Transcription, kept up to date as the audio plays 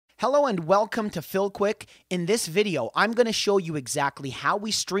Hello and welcome to FillQuick. In this video, I'm going to show you exactly how we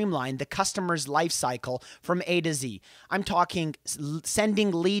streamline the customer's life cycle from A to Z. I'm talking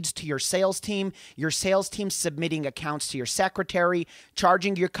sending leads to your sales team submitting accounts to your secretary,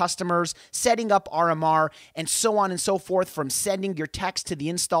 charging your customers, setting up RMR, and so on and so forth, from sending your text to the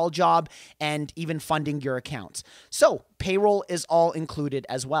install job and even funding your accounts. So payroll is all included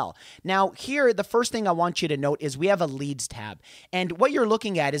as well. Now here, the first thing I want you to note is we have a leads tab. And what you're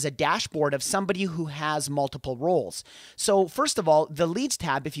looking at is a dashboard of somebody who has multiple roles. So first of all, the leads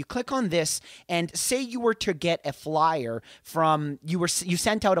tab, if you click on this and say you were to get a flyer from, you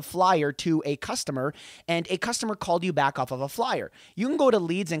sent out a flyer to a customer and a customer called you back off of a flyer. You can go to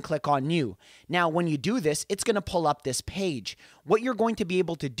leads and click on new. Now, when you do this, it's going to pull up this page. What you're going to be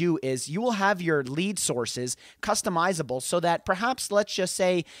able to do is you will have your lead sources customizable so that perhaps, let's just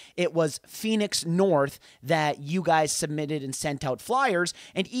say it was Phoenix North that you guys submitted and sent out flyers,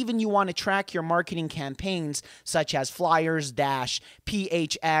 and even you want to track your marketing campaigns such as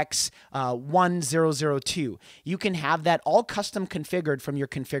flyers-PHX 1002. You can have that all custom configured from your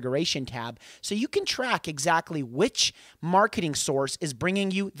configuration tab so you can track exactly which marketing source is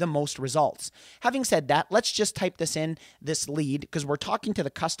bringing you the most results. Having said that, let's just type this in, this lead, because we're talking to the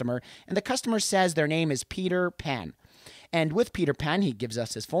customer, and the customer says their name is Peter Pan. And with Peter Pan, he gives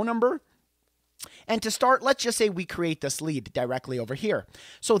us his phone number. And to start, let's just say we create this lead directly over here.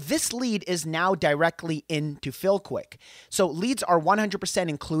 So this lead is now directly into FillQuick. So leads are 100%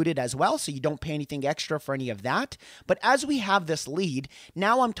 included as well, so you don't pay anything extra for any of that. But as we have this lead,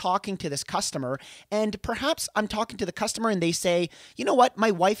 now I'm talking to this customer, and perhaps I'm talking to the customer and they say, you know what, my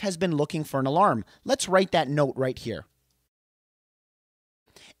wife has been looking for an alarm. Let's write that note right here.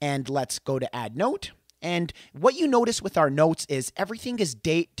 And let's go to add note. And what you notice with our notes is everything is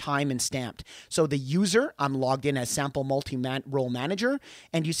date, time, and stamped. So the user, I'm logged in as sample multi-role manager,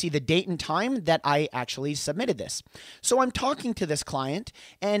 and you see the date and time that I actually submitted this. So I'm talking to this client,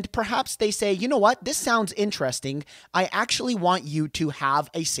 and perhaps they say, you know what, this sounds interesting. I actually want you to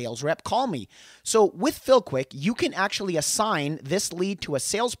have a sales rep call me. So with FillQuick, you can actually assign this lead to a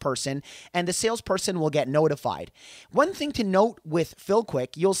salesperson, and the salesperson will get notified. One thing to note with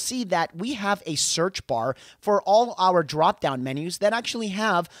FillQuick, you'll see that we have a search bar for all our drop-down menus that actually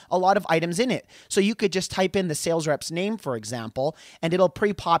have a lot of items in it. So you could just type in the sales rep's name, for example, and it'll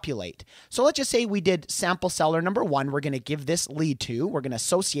pre-populate. So let's just say we did sample seller number 1. We're going to give this lead to. We're going to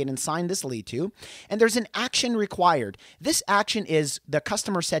associate and sign this lead to. And there's an action required. This action is the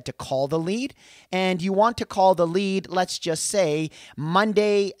customer said to call the lead, and you want to call the lead, let's just say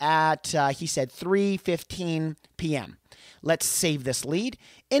Monday at, he said 3:15 p.m. Let's save this lead.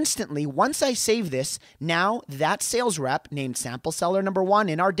 Instantly, once I save this, now that sales rep named sample seller number 1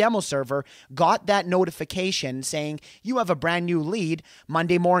 in our demo server got that notification saying you have a brand new lead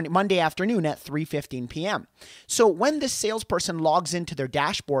Monday afternoon at 3:15 p.m. So when this salesperson logs into their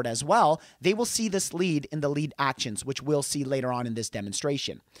dashboard as well, they will see this lead in the lead actions, which we'll see later on in this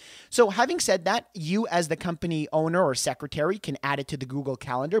demonstration. So having said that, you as the company owner or secretary can add it to the Google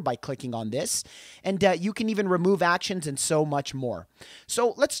Calendar by clicking on this, and you can even remove actions and so much more.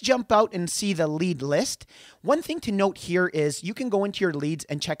 So let's jump out and see the lead list. One thing to note here is you can go into your leads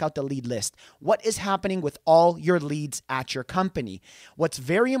and check out the lead list. What is happening with all your leads at your company? What's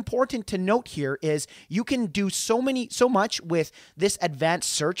very important to note here is you can do so much with this advanced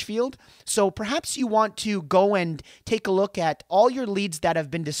search field. So perhaps you want to go and take a look at all your leads that have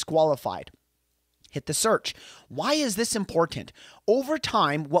been disqualified. Hit the search. Why is this important? Over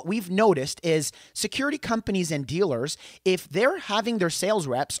time, what we've noticed is security companies and dealers, if they're having their sales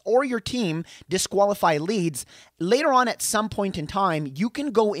reps or your team disqualify leads, later on at some point in time, you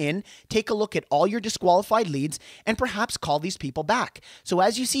can go in, take a look at all your disqualified leads, and perhaps call these people back. So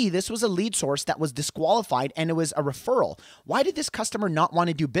as you see, this was a lead source that was disqualified and it was a referral. Why did this customer not want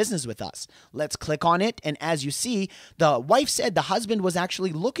to do business with us? Let's click on it. And as you see, the wife said the husband was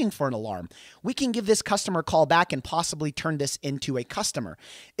actually looking for an alarm. We can give this customer a call back and possibly turn this into a customer.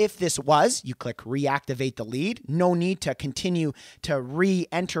 If this was, you click reactivate the lead. No need to continue to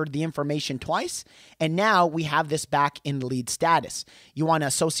re-enter the information twice. And now we have this back in lead status. You want to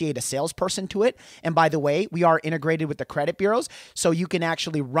associate a salesperson to it. And by the way, we are integrated with the credit bureaus, so you can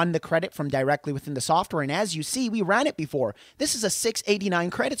actually run the credit from directly within the software. And as you see, we ran it before. This is a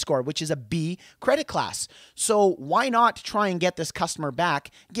 689 credit score, which is a B credit class. So why not try and get this customer back,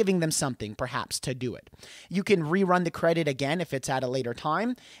 giving them something perhaps to do it. You can rerun the credit again if it's at a later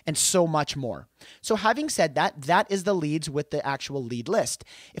time, and so much more. So having said that, that is the leads with the actual lead list.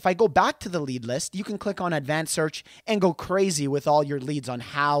 If I go back to the lead list, you can click on advanced search and go crazy with all your leads on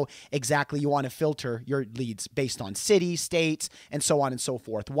how exactly you want to filter your leads based on city, states, and so on and so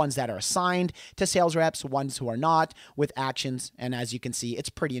forth. Ones that are assigned to sales reps, ones who are not, with actions. And as you can see, it's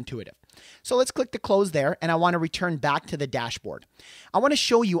pretty intuitive. So let's click to close there, and I want to return back to the dashboard. I want to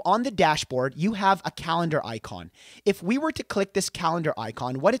show you on the dashboard, you have a calendar icon. If we were to click this calendar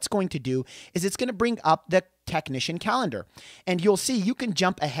icon, what it's going to do is it's going to bring up the technician calendar. And you'll see you can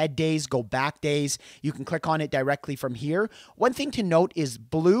jump ahead days, go back days. You can click on it directly from here. One thing to note is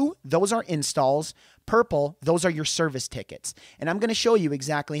blue, those are installs. Purple, those are your service tickets. And I'm going to show you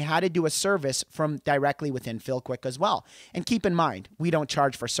exactly how to do a service from directly within FillQuick as well. And keep in mind, we don't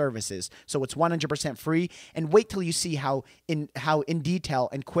charge for services, so it's 100% free. And wait till you see how in detail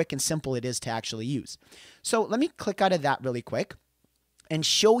and quick and simple it is to actually use. So let me click out of that really quick and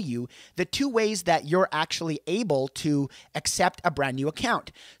show you the two ways that you're actually able to accept a brand new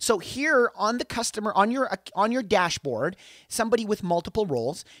account. So here on the customer, on your dashboard, somebody with multiple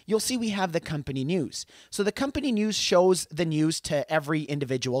roles, you'll see we have the company news. So the company news shows the news to every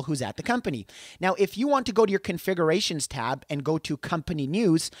individual who's at the company. Now, if you want to go to your configurations tab and go to company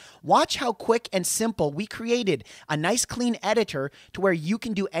news, watch how quick and simple we created a nice clean editor to where you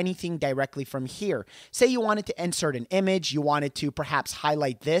can do anything directly from here. Say you wanted to insert an image, you wanted to perhaps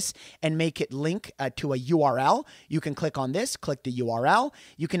highlight this and make it link to a URL. You can click on this, click the URL.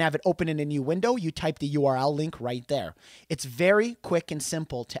 You can have it open in a new window. You type the URL link right there. It's very quick and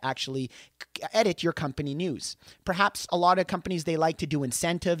simple to actually edit your company news. Perhaps a lot of companies, they like to do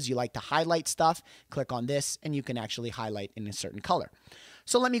incentives. You like to highlight stuff. Click on this and you can actually highlight in a certain color.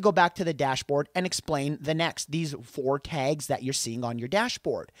 So let me go back to the dashboard and explain these 4 tags that you're seeing on your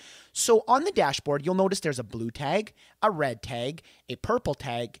dashboard. So on the dashboard, you'll notice there's a blue tag, a red tag, a purple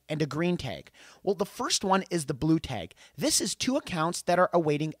tag, and a green tag. Well, the first one is the blue tag. This is 2 accounts that are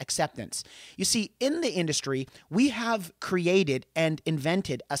awaiting acceptance. You see, in the industry, we have created and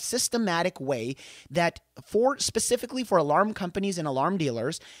invented a systematic way that specifically for alarm companies and alarm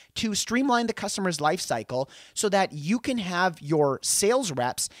dealers to streamline the customer's life cycle so that you can have your sales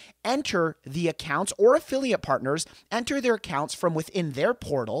reps enter the accounts, or affiliate partners enter their accounts from within their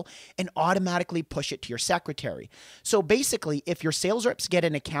portal and automatically push it to your secretary. So basically, if your sales reps get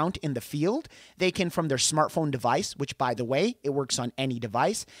an account in the field, they can, from their smartphone device, which by the way, it works on any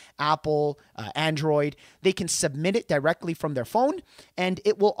device, Apple, Android, they can submit it directly from their phone and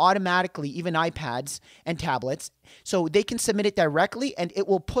it will automatically, even iPads and tablets, so they can submit it directly and it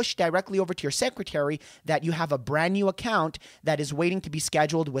will push directly over to your secretary that you have a brand new account that is waiting to be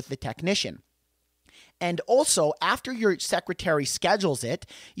scheduled with the technician. And also, after your secretary schedules it,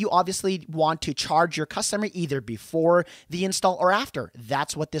 you obviously want to charge your customer either before the install or after.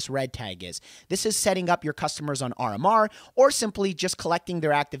 That's what this red tag is. This is setting up your customers on RMR or simply just collecting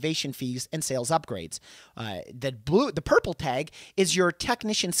their activation fees and sales upgrades. The purple tag is your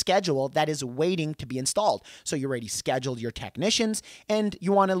technician schedule that is waiting to be installed. So you already scheduled your technicians and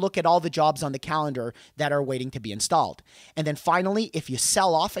you want to look at all the jobs on the calendar that are waiting to be installed. And then finally, if you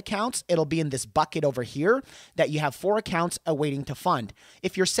sell off accounts, it'll be in this bucket over here that you have 4 accounts awaiting to fund.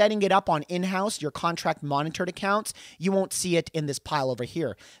 If you're setting it up on in-house, your contract monitored accounts, you won't see it in this pile over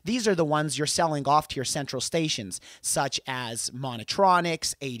here. These are the ones you're selling off to your central stations, such as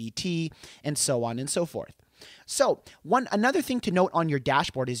Monotronics, ADT, and so on and so forth. So another thing to note on your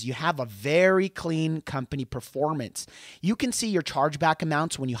dashboard is you have a very clean company performance. You can see your chargeback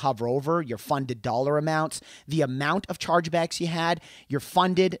amounts when you hover over, your funded dollar amounts, the amount of chargebacks you had, your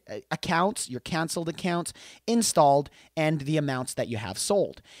funded accounts, your canceled accounts, installed, and the amounts that you have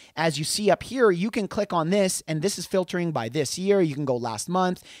sold. As you see up here, you can click on this, and this is filtering by this year. You can go last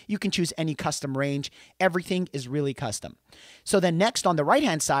month. You can choose any custom range. Everything is really custom. So then next on the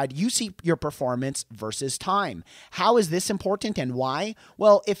right-hand side, you see your performance versus time. How is this important and why?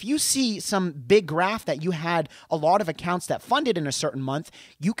 Well, if you see some big graph that you had a lot of accounts that funded in a certain month,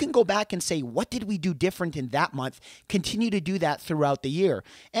 you can go back and say, what did we do different in that month? Continue to do that throughout the year.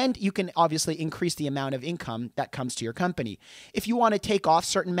 And you can obviously increase the amount of income that comes to your company. If you want to take off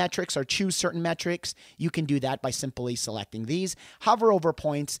certain metrics or choose certain metrics, you can do that by simply selecting these, hover over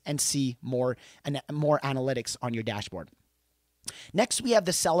points, and see more analytics on your dashboard. Next, we have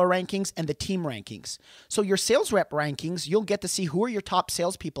the seller rankings and the team rankings. So your sales rep rankings, you'll get to see who are your top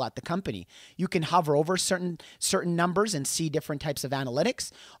salespeople at the company. You can hover over certain numbers and see different types of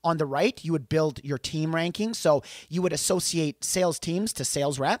analytics. On the right, you would build your team rankings. So you would associate sales teams to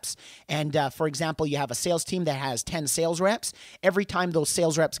sales reps. And for example, you have a sales team that has 10 sales reps. Every time those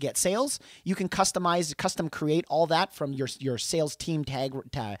sales reps get sales, you can custom create all that from your sales team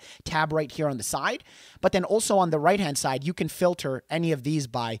tab right here on the side. But then also on the right-hand side, you can filter any of these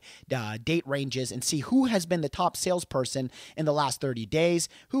by date ranges and see who has been the top salesperson in the last 30 days,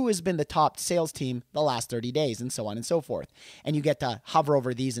 who has been the top sales team the last 30 days, and so on and so forth. And you get to hover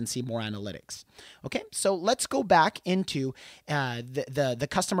over these and see more analytics. Okay, so let's go back into the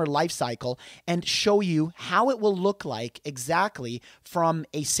customer lifecycle and show you how it will look like exactly from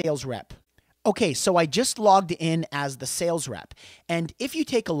a sales rep. Okay, so I just logged in as the sales rep. And if you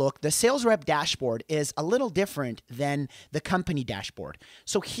take a look, the sales rep dashboard is a little different than the company dashboard.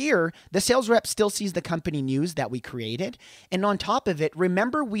 So here, the sales rep still sees the company news that we created. And on top of it,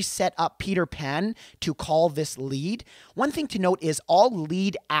 remember we set up Peter Pan to call this lead. One thing to note is all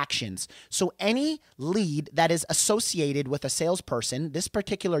lead actions. So any lead that is associated with a salesperson, this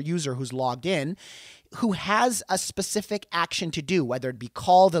particular user who's logged in, who has a specific action to do, whether it be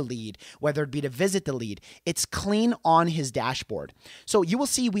call the lead, whether it be to visit the lead, it's clean on his dashboard. So you will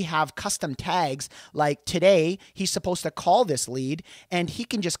see we have custom tags like today, he's supposed to call this lead and he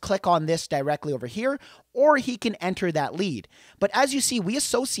can just click on this directly over here, or he can enter that lead. But as you see, we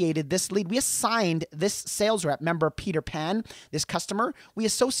associated this lead, we assigned this sales rep, remember Peter Pan, this customer, we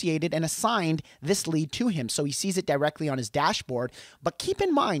associated and assigned this lead to him. So he sees it directly on his dashboard. But keep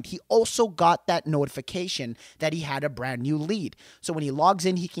in mind, he also got that notification that he had a brand new lead. So when he logs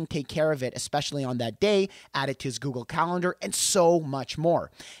in, he can take care of it, especially on that day, add it to his Google Calendar, and so much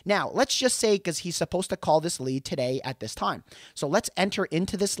more. Now, let's just say, because he's supposed to call this lead today at this time. So let's enter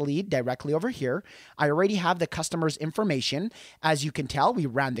into this lead directly over here. I already have the customer's information. As you can tell, we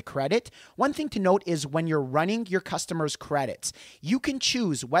ran the credit. One thing to note is when you're running your customer's credits, you can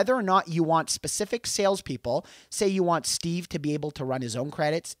choose whether or not you want specific salespeople. Say you want Steve to be able to run his own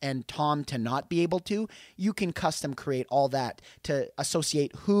credits and Tom to not be able to. You can custom create all that to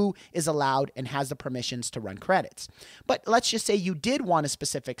associate who is allowed and has the permissions to run credits. But let's just say you did want a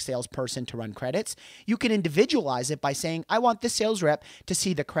specific salesperson to run credits. You can individualize it by saying, I want this sales rep to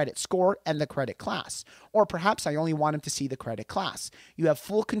see the credit score and the credit class. Or perhaps I only want him to see the credit class. You have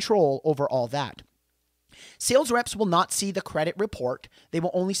full control over all that. Sales reps will not see the credit report. They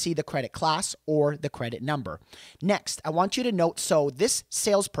will only see the credit class or the credit number. Next, I want you to note, so this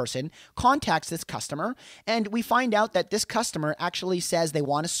salesperson contacts this customer, and we find out that this customer actually says they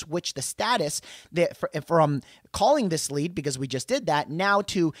want to switch the status from calling this lead, because we just did that, now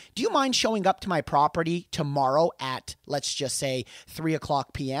to, do you mind showing up to my property tomorrow at, let's just say,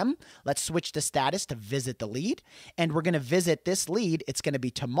 3:00 p.m.? Let's switch the status to visit the lead, and we're going to visit this lead. It's going to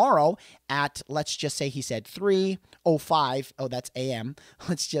be tomorrow at, let's just say he said 3:05. Oh, that's a.m.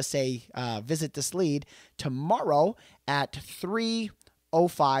 Let's just say visit this lead tomorrow at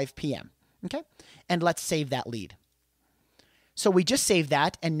 3:05 p.m. Okay, and let's save that lead. So we just saved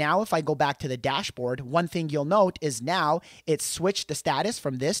that, and now if I go back to the dashboard, one thing you'll note is now it's switched the status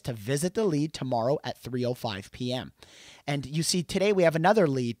from this to visit the lead tomorrow at 3:05 p.m. And you see today we have another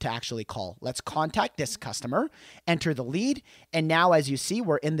lead to actually call. Let's contact this customer, enter the lead, and now as you see,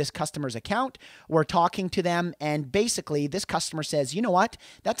 we're in this customer's account, we're talking to them, and basically this customer says, you know what,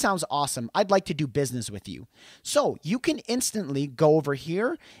 that sounds awesome. I'd like to do business with you. So you can instantly go over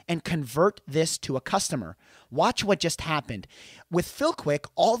here and convert this to a customer. Watch what just happened. With FillQuick,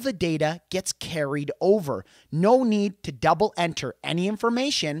 all the data gets carried over. No need to double enter any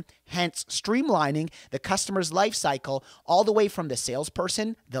information, hence streamlining the customer's life cycle all the way from the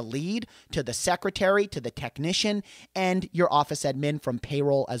salesperson, the lead, to the secretary, to the technician, and your office admin from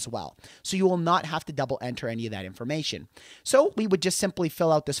payroll as well. So you will not have to double enter any of that information. So we would just simply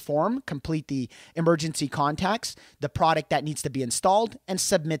fill out this form, complete the emergency contacts, the product that needs to be installed, and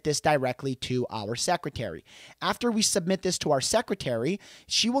submit this directly to our secretary. After we submit this to our secretary,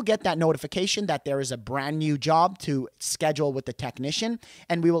 she will get that notification that there is a brand new job to schedule with the technician,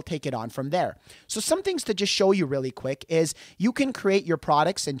 and we will take it on from there. So some things to just show you really quick is you can create your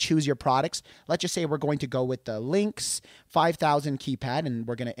products and choose your products. Let's just say we're going to go with the Lynx 5000 keypad, and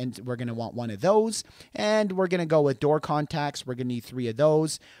we're going to want one of those, and we're going to go with door contacts. We're going to need 3 of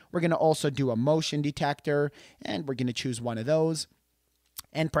those. We're going to also do a motion detector, and we're going to choose one of those,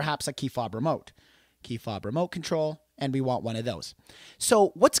 and perhaps a key fob remote control, and we want one of those.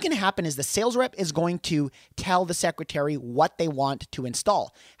 So what's going to happen is the sales rep is going to tell the secretary what they want to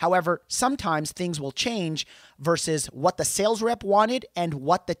install. However, sometimes things will change versus what the sales rep wanted and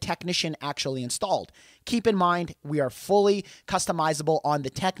what the technician actually installed. Keep in mind, we are fully customizable on the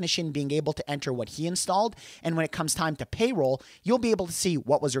technician being able to enter what he installed. And when it comes time to payroll, you'll be able to see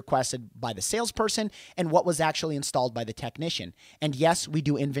what was requested by the salesperson and what was actually installed by the technician. And yes, we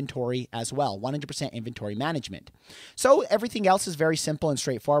do inventory as well, 100% inventory management. So everything else is very simple and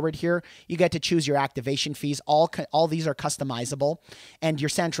straightforward here. You get to choose your activation fees. All these are customizable. And your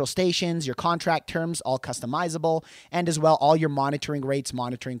central stations, your contract terms, all customizable. And as well, all your monitoring rates,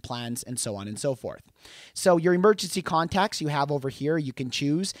 monitoring plans, and so on and so forth. So your emergency contacts you have over here, you can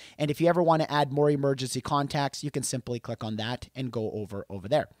choose. And if you ever want to add more emergency contacts, you can simply click on that and go over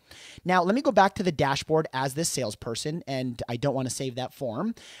there. Now, let me go back to the dashboard as this salesperson, and I don't want to save that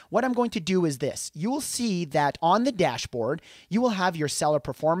form. What I'm going to do is this. You will see that on the dashboard, you will have your seller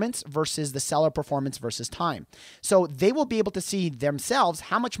performance versus the seller performance versus time. So they will be able to see themselves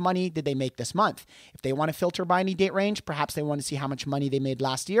how much money did they make this month. If they want to filter by any date range, perhaps they want to see how much money they made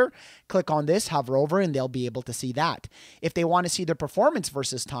last year, click on this, hover over, and they'll be able to see that. If they want to see their performance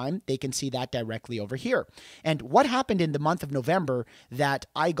versus time, they can see that directly over here. And what happened in the month of November that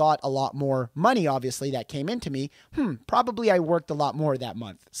I got a lot more money, obviously, that came into me? Probably I worked a lot more that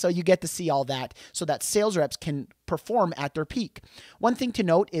month. So you get to see all that so that sales reps can perform at their peak. One thing to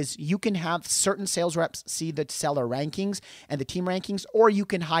note is you can have certain sales reps see the seller rankings and the team rankings, or you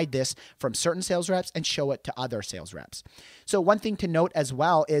can hide this from certain sales reps and show it to other sales reps. So one thing to note as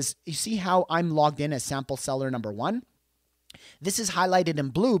well is you see how I'm logged in as sample seller number 1? This is highlighted in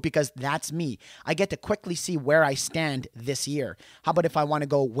blue because that's me. I get to quickly see where I stand this year. How about if I want to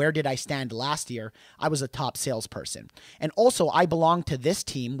go, where did I stand last year? I was a top salesperson. And also, I belong to this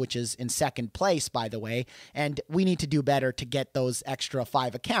team, which is in second place, by the way, and we need to do better to get those extra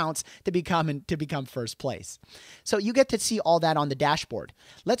 5 accounts to become first place. So you get to see all that on the dashboard.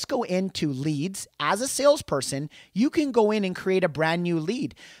 Let's go into leads. As a salesperson, you can go in and create a brand new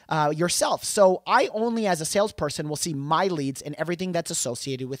lead yourself. So I only, as a salesperson, will see my leads and everything that's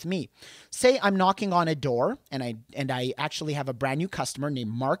associated with me. Say I'm knocking on a door and I actually have a brand new customer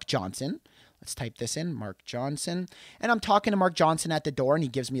named Mark Johnson. Let's type this in, Mark Johnson. And I'm talking to Mark Johnson at the door and he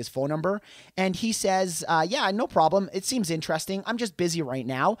gives me his phone number. And he says, yeah, no problem. It seems interesting. I'm just busy right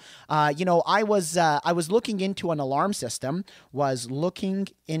now. I was looking into an alarm system,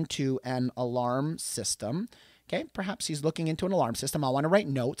 Okay, perhaps he's looking into an alarm system. I want to write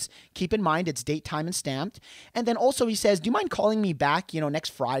notes. Keep in mind, it's date, time, and stamped. And then also he says, do you mind calling me back, next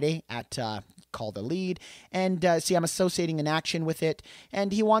Friday at, call the lead. And see, I'm associating an action with it.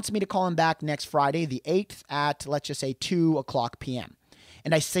 And he wants me to call him back next Friday, the 8th at, let's just say 2:00 p.m.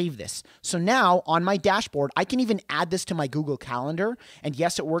 And I save this. So now on my dashboard, I can even add this to my Google Calendar. And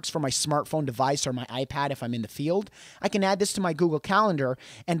yes, it works for my smartphone device or my iPad if I'm in the field. I can add this to my Google Calendar.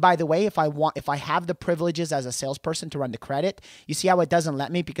 And by the way, if I have the privileges as a salesperson to run the credit, you see how it doesn't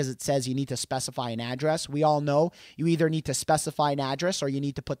let me because it says you need to specify an address. We all know you either need to specify an address or you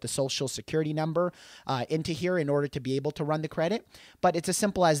need to put the social security number into here in order to be able to run the credit. But it's as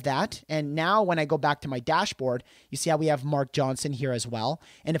simple as that. And now when I go back to my dashboard, you see how we have Mark Johnson here as well.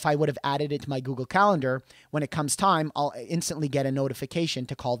 And if I would have added it to my Google Calendar, when it comes time, I'll instantly get a notification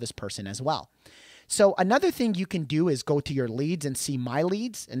to call this person as well. So another thing you can do is go to your leads and see my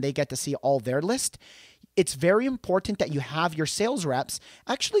leads, and they get to see all their list. It's very important that you have your sales reps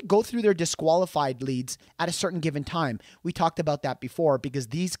actually go through their disqualified leads at a certain given time. We talked about that before because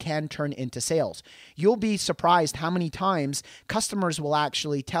these can turn into sales. You'll be surprised how many times customers will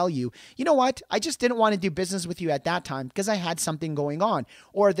actually tell you, you know what, I just didn't want to do business with you at that time because I had something going on,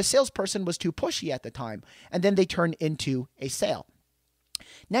 or the salesperson was too pushy at the time, and then they turn into a sale.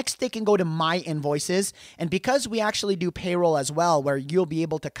 Next, they can go to My Invoices. And because we actually do payroll as well, where you'll be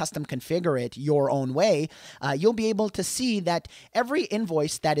able to custom configure it your own way, you'll be able to see that every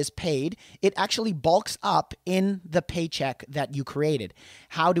invoice that is paid, it actually bulks up in the paycheck that you created.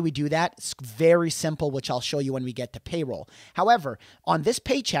 How do we do that? It's very simple, which I'll show you when we get to payroll. However, on this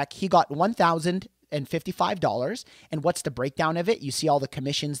paycheck, he got $1,055. And what's the breakdown of it? You see all the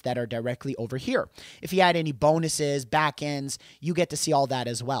commissions that are directly over here. If you had any bonuses, back ends, you get to see all that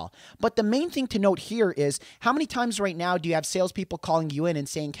as well. But the main thing to note here is how many times right now do you have salespeople calling you in and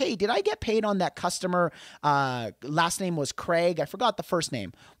saying, hey, did I get paid on that customer? Last name was Craig. I forgot the first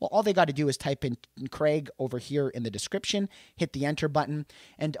name. Well, all they got to do is type in Craig over here in the description, hit the enter button.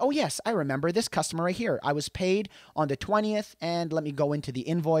 And oh yes, I remember this customer right here. I was paid on the 20th, and let me go into the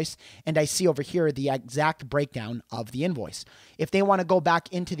invoice and I see over here the the exact breakdown of the invoice. If they want to go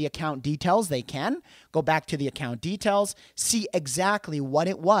back into the account details, they can go back to the account details, see exactly what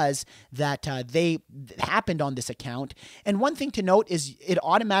it was that happened on this account. And one thing to note is it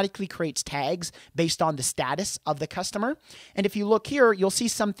automatically creates tags based on the status of the customer. And if you look here, you'll see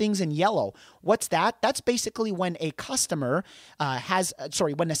some things in yellow. What's that? That's basically when a customer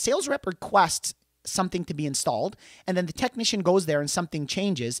when a sales rep requests something to be installed, and then the technician goes there and something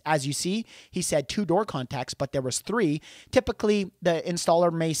changes. As you see, he said 2 door contacts, but there was 3. Typically, the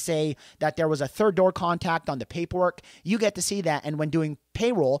installer may say that there was a 3rd door contact on the paperwork. You get to see that, and when doing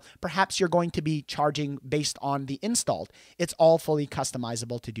payroll, perhaps you're going to be charging based on the installed. It's all fully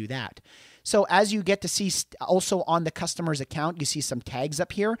customizable to do that. So as you get to see also on the customer's account, you see some tags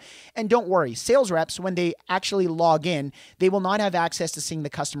up here. And don't worry, sales reps, when they actually log in, they will not have access to seeing the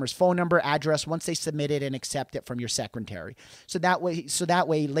customer's phone number, address once they submit it and accept it from your secretary. So that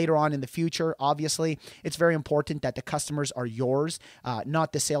way later on in the future, obviously, it's very important that the customers are yours,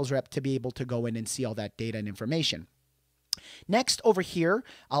 not the sales rep, to be able to go in and see all that data and information. Next, over here,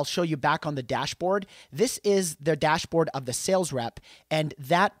 I'll show you back on the dashboard. This is the dashboard of the sales rep, and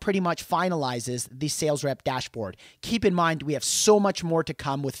that pretty much finalizes the sales rep dashboard. Keep in mind, we have so much more to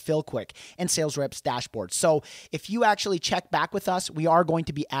come with FillQuick and sales reps dashboard. So if you actually check back with us, we are going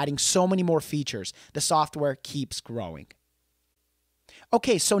to be adding so many more features. The software keeps growing.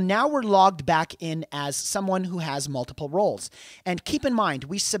 Okay, so now we're logged back in as someone who has multiple roles. And keep in mind,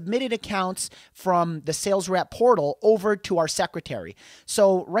 we submitted accounts from the sales rep portal over to our secretary.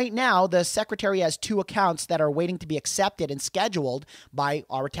 So right now, the secretary has 2 accounts that are waiting to be accepted and scheduled by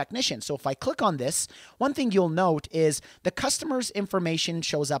our technician. So if I click on this, one thing you'll note is the customer's information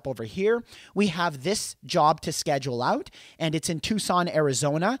shows up over here. We have this job to schedule out, and it's in Tucson,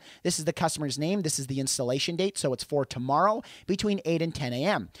 Arizona. This is the customer's name. This is the installation date. So it's for tomorrow between 8 and 10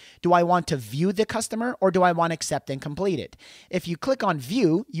 a.m. Do I want to view the customer, or do I want to accept and complete it? If you click on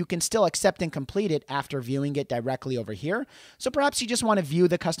view, you can still accept and complete it after viewing it directly over here. So perhaps you just want to view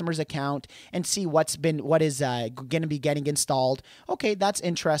the customer's account and see what is going to be getting installed. Okay, that's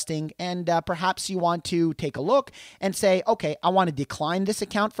interesting. And perhaps you want to take a look and say, okay, I want to decline this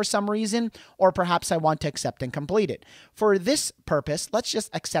account for some reason, or perhaps I want to accept and complete it. For this purpose, let's just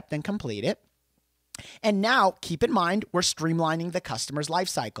accept and complete it. And now, keep in mind, we're streamlining the customer's life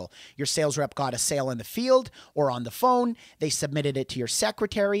cycle. Your sales rep got a sale in the field or on the phone. They submitted it to your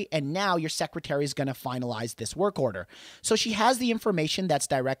secretary, and now your secretary is going to finalize this work order. So she has the information that's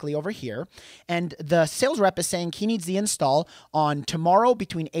directly over here, and the sales rep is saying he needs the install on tomorrow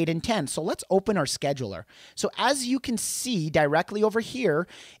between 8 and 10. So let's open our scheduler. So as you can see directly over here,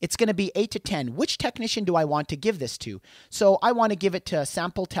 it's going to be 8 to 10. Which technician do I want to give this to? So I want to give it to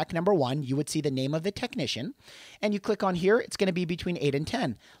sample tech number 1. You would see the name of the technician, and you click on here, it's going to be between 8 and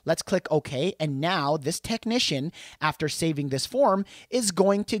 10. Let's click OK, and now this technician, after saving this form, is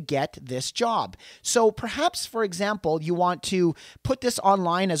going to get this job. So perhaps, for example, you want to put this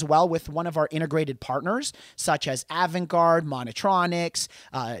online as well with one of our integrated partners, such as Avantgarde, Monotronics,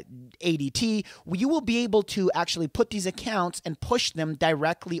 ADT. You will be able to actually put these accounts and push them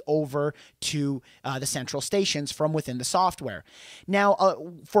directly over to the central stations from within the software. Now,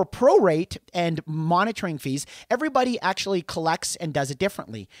 for prorate and monitoring fees, everybody actually collects and does it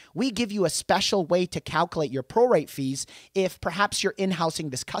differently. We give you a special way to calculate your prorate fees if perhaps you're in-housing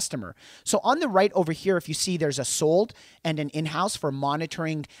this customer. So on the right over here, if you see there's a sold and an in-house for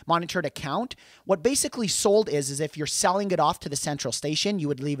monitored account, what basically sold is if you're selling it off to the central station, you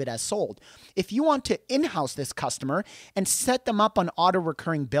would leave it as sold. If you want to in-house this customer and set them up on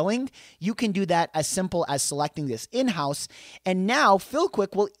auto-recurring billing, you can do that as simple as selecting this in-house. And now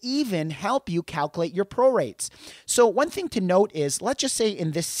FillQuick will even help you calculate your prorates. So one thing to note is, let's just say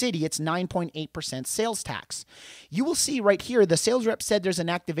in this city, it's 9.8% sales tax. You will see right here, the sales rep said there's an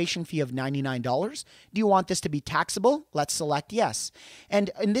activation fee of $99. Do you want this to be taxable? Let's select yes.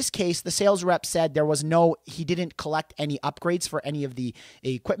 And in this case, the sales rep said he didn't collect any upgrades for any of the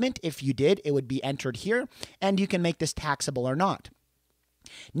equipment. If you did, it would be entered here, and you can make this taxable or not.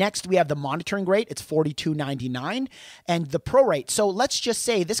 Next, we have the monitoring rate. It's $42.99, and the prorate. So let's just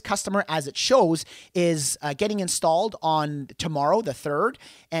say this customer, as it shows, is getting installed on tomorrow, the 3rd,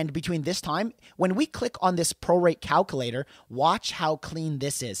 and between this time, when we click on this prorate calculator, watch how clean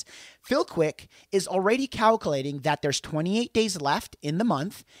this is. FillQuick is already calculating that there's 28 days left in the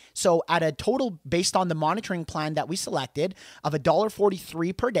month. So at a total, based on the monitoring plan that we selected, of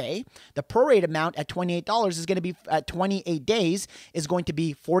 $1.43 per day, the prorate amount at $28 is going to be at 28 days is going to be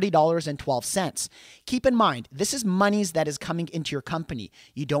be $40.12. Keep in mind, this is monies that is coming into your company.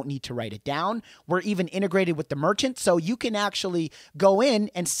 You don't need to write it down. We're even integrated with the merchant, so you can actually go in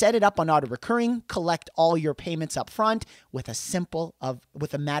and set it up on auto recurring, collect all your payments up front with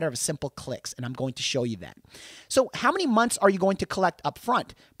a matter of simple clicks, and I'm going to show you that. So how many months are you going to collect up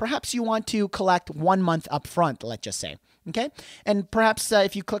front? Perhaps you want to collect 1 month up front, let's just say. Okay. And perhaps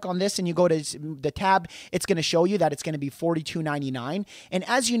if you click on this and you go to the tab, it's going to show you that it's going to be $42.99. And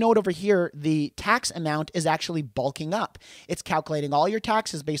as you note over here, the tax amount is actually bulking up. It's calculating all your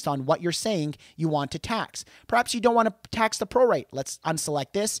taxes based on what you're saying you want to tax. Perhaps you don't want to tax the prorate. Let's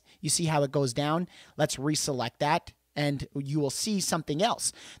unselect this. You see how it goes down. Let's reselect that, and you will see something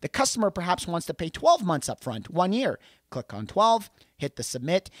else. The customer perhaps wants to pay 12 months up front, 1 year. Click on 12, hit the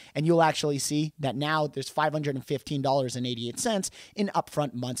submit, and you'll actually see that now there's $515.88 in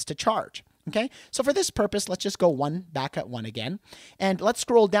upfront months to charge. Okay, so for this purpose, let's just go back at one again. And let's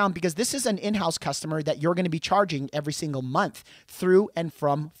scroll down because this is an in-house customer that you're going to be charging every single month through and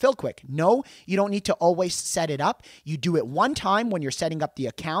from FillQuick. No, you don't need to always set it up. You do it one time when you're setting up the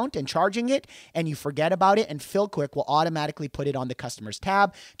account and charging it, and you forget about it, and FillQuick will automatically put it on the customers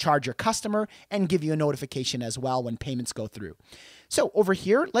tab, charge your customer, and give you a notification as well when payments go through. So over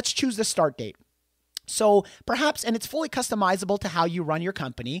here, let's choose the start date. So perhaps, and it's fully customizable to how you run your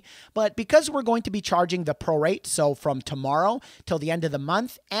company, but because we're going to be charging the prorate, so from tomorrow till the end of the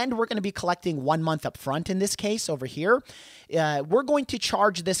month, and we're going to be collecting 1 month up front in this case over here, we're going to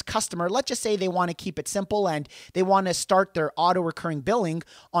charge this customer. Let's just say they want to keep it simple and they want to start their auto recurring billing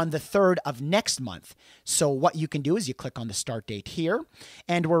on the 3rd of next month. So what you can do is you click on the start date here,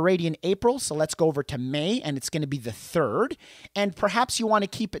 and we're already in April. So let's go over to May, and it's going to be the 3rd. And perhaps you want to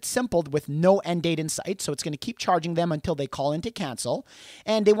keep it simple with no end date in sight. So it's going to keep charging them until they call in to cancel.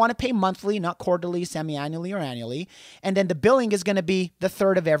 And they want to pay monthly, not quarterly, semi-annually, or annually. And then the billing is going to be the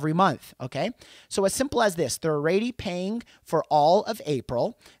 3rd of every month. Okay. So as simple as this, they're already paying for all of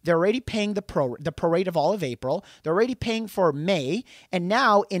April. They're already paying the prorate of all of April. They're already paying for May. And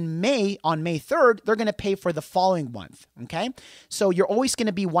now in May, on May 3rd, they're going to pay for the following month. Okay. So you're always going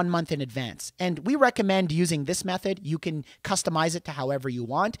to be 1 month in advance. And we recommend using this method. You can customize it to however you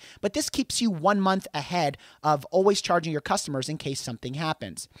want, but this keeps you 1 month ahead of always charging your customers in case something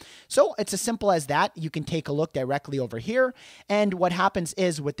happens. So it's as simple as that. You can take a look directly over here. And what happens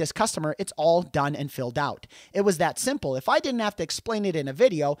is with this customer, it's all done and filled out. It was that simple. If I didn't have to explain it in a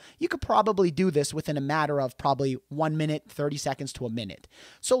video, you could probably do this within a matter of probably 1 minute, 30 seconds to a minute.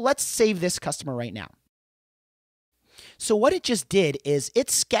 So let's save this customer right now. So what it just did is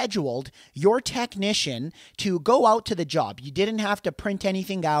it scheduled your technician to go out to the job. You didn't have to print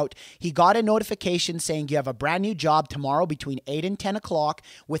anything out. He got a notification saying you have a brand new job tomorrow between 8 and 10 o'clock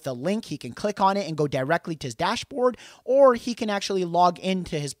with a link. He can click on it and go directly to his dashboard, or he can actually log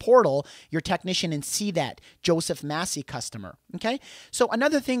into his portal, your technician, and see that Joseph Massey customer. Okay. So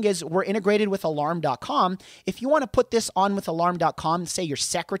another thing is we're integrated with alarm.com. If you want to put this on with alarm.com, say your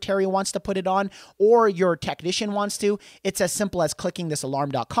secretary wants to put it on or your technician wants to, it's as simple as clicking this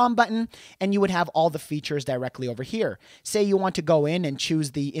alarm.com button, and you would have all the features directly over here. Say you want to go in and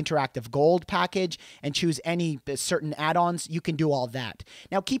choose the interactive gold package and choose any certain add-ons, you can do all that.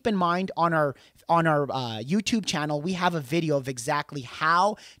 Now keep in mind on our YouTube channel, we have a video of exactly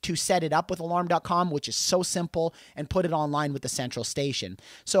how to set it up with alarm.com, which is so simple, and put it online with the central station.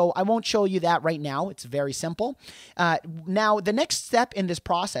 So I won't show you that right now. It's very simple. Now, the next step in this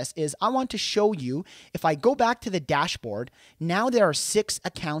process is I want to show you, if I go back to the dashboard, now there are 6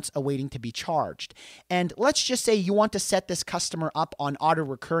 accounts awaiting to be charged. And let's just say you want to set this customer up on auto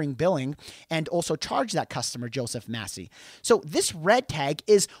recurring billing and also charge that customer, Joseph Massey. So this red tag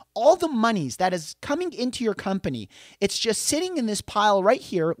is all the monies that is coming into your company. It's just sitting in this pile right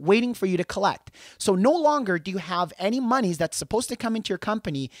here waiting for you to collect. So no longer do you have any monies that's supposed to come into your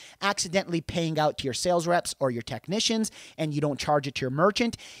company accidentally paying out to your sales reps or your technicians, and you don't charge it to your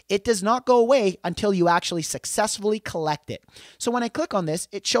merchant. It does not go away until you actually successfully collect it. So when I click on this,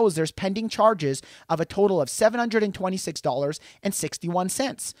 it shows there's pending charges of a total of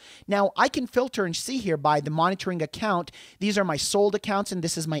 $726.61. Now I can filter and see here by the monitoring account. These are my sold accounts, and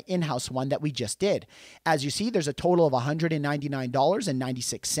this is my in-house one that we just did. As you see, there's a total of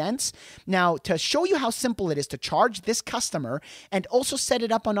 $199.96. Now, to show you how simple it is to charge this customer and also set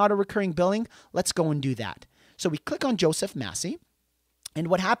it up on auto recurring billing, let's go and do that. So we click on Joseph Massey. And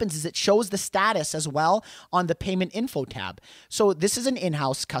what happens is it shows the status as well on the payment info tab. So this is an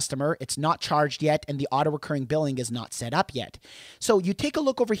in-house customer. It's not charged yet, and the auto-recurring billing is not set up yet. So you take a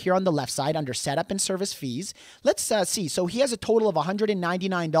look over here on the left side under setup and service fees. Let's see. So he has a total of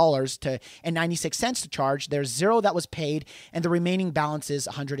 $199.96 to charge. There's 0 that was paid, and the remaining balance is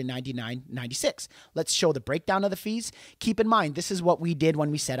 $199.96. Let's show the breakdown of the fees. Keep in mind, this is what we did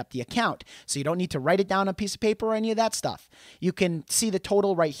when we set up the account. So you don't need to write it down on a piece of paper or any of that stuff. You can see the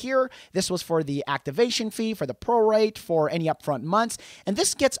total right here. This was for the activation fee, for the prorate, for any upfront months, and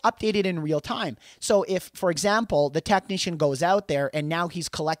this gets updated in real time. So if, for example, the technician goes out there and now he's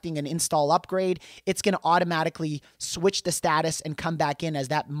collecting an install upgrade, it's going to automatically switch the status and come back in as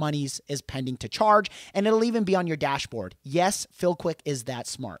that money is pending to charge, and it'll even be on your dashboard. Yes, FillQuick is that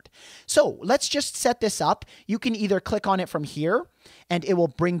smart. So let's just set this up. You can either click on it from here, and it will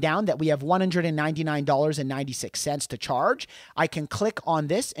bring down that we have $199.96 to charge. I can click on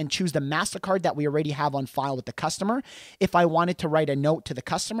this and choose the MasterCard that we already have on file with the customer. If I wanted to write a note to the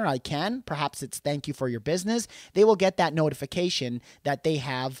customer, I can. Perhaps it's thank you for your business. They will get that notification that they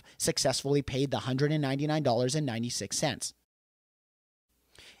have successfully paid the $199.96.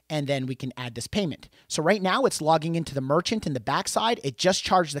 And then we can add this payment. So right now it's logging into the merchant in the backside. It just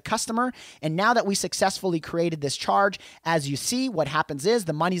charged the customer. And now that we successfully created this charge, as you see, what happens is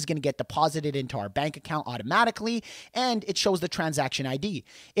the money is going to get deposited into our bank account automatically, and it shows the transaction ID.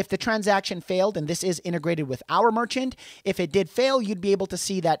 If the transaction failed, and this is integrated with our merchant, if it did fail, you'd be able to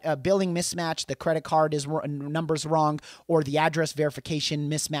see that a billing mismatch, the credit card number's wrong, or the address verification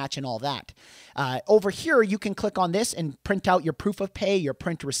mismatch and all that. Over here, you can click on this and print out your proof of pay, your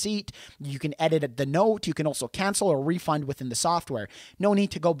print receipt. You can edit the note. You can also cancel or refund within the software. No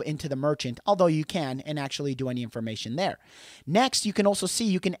need to go into the merchant, although you can and actually do any information there. Next, you can also see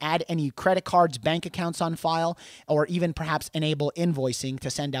you can add any credit cards, bank accounts on file, or even perhaps enable invoicing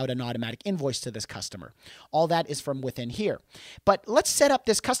to send out an automatic invoice to this customer. All that is from within here. But let's set up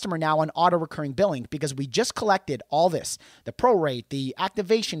this customer now on auto-recurring billing because we just collected all this, the prorate, the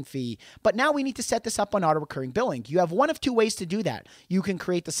activation fee, but now we need to set this up on auto-recurring billing. You have one of two ways to do that. You can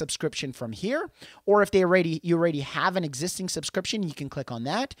create the subscription from here, or if you already have an existing subscription, you can click on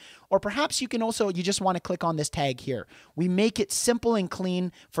that, or perhaps you just want to click on this tag here. We make it simple and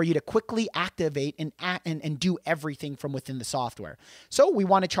clean for you to quickly activate and do everything from within the software. So we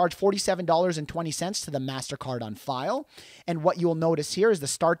want to charge $47.20 to the MasterCard on file, and what you'll notice here is the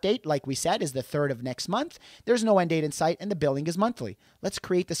start date, like we said, is the 3rd of next month. There's no end date in sight, and the billing is monthly. Let's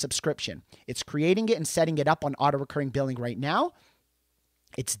create the subscription. It's creating it and setting it up on auto-recurring billing right now.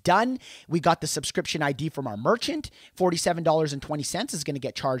 It's done. We got the subscription ID from our merchant. $47.20 is going to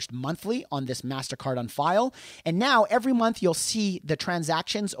get charged monthly on this MasterCard on file. And now every month you'll see the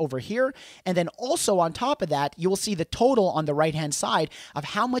transactions over here. And then also on top of that, you will see the total on the right-hand side of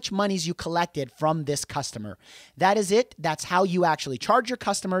how much monies you collected from this customer. That is it. That's how you actually charge your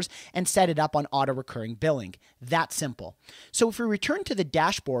customers and set it up on auto-recurring billing. That simple. So if we return to the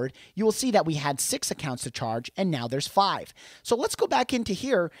dashboard, you will see that we had 6 accounts to charge and now there's 5. So let's go back into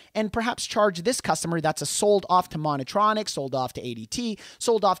here and perhaps charge this customer that's sold off to Monotronic, sold off to ADT,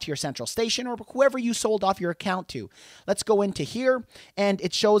 sold off to your central station, or whoever you sold off your account to. Let's go into here and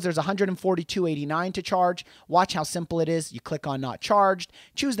it shows there's $142.89 to charge. Watch how simple it is. You click on not charged,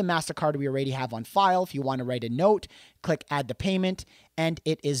 choose the MasterCard we already have on file. If you want to write a note, click add the payment, and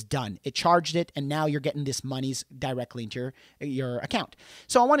it is done. It charged it, and now you're getting this monies directly into your account.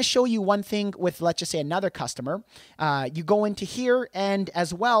 So I want to show you one thing with, let's just say, another customer. You go into here, and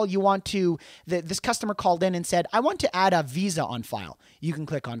as well, you want to, this customer called in and said, I want to add a Visa on file. You can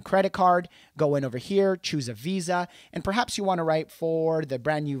click on credit card, go in over here, choose a Visa, and perhaps you want to write for the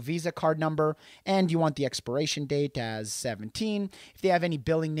brand new Visa card number, and you want the expiration date as 17. If they have any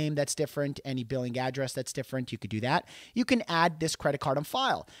billing name that's different, any billing address that's different, you could do that. You can add this credit card on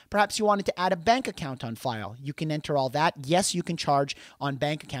file. Perhaps you wanted to add a bank account on file. You can enter all that. Yes, you can charge on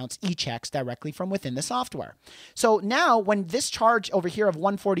bank accounts e-checks directly from within the software. So now when this charge over here of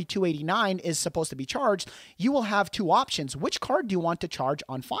 $142.89 is supposed to be charged, you will have 2 options. Which card do you want to charge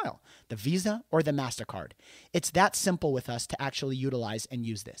on file? The Visa or the MasterCard? It's that simple with us to actually utilize and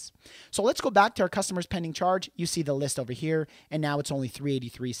use this. So let's go back to our customers pending charge. You see the list over here, and now it's only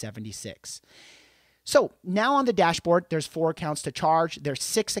 $383.76. So now on the dashboard, there's 4 accounts to charge. There's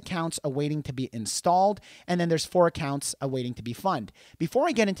 6 accounts awaiting to be installed. And then there's 4 accounts awaiting to be funded. Before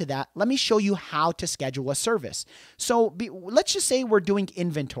I get into that, let me show you how to schedule a service. So let's just say we're doing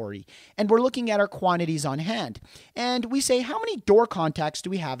inventory and we're looking at our quantities on hand. And we say, how many door contacts do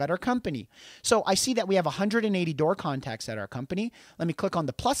we have at our company? So I see that we have 180 door contacts at our company. Let me click on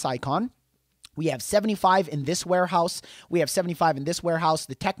the plus icon. We have 75 in this warehouse. We have 75 in this warehouse.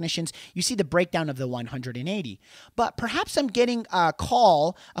 The technicians, you see the breakdown of the 180. But perhaps I'm getting a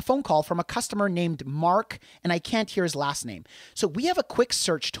phone call from a customer named Mark, and I can't hear his last name. So we have a quick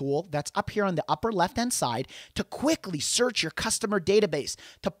search tool that's up here on the upper left-hand side to quickly search your customer database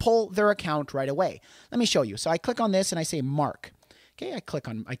to pull their account right away. Let me show you. So I click on this and I say Mark. Okay,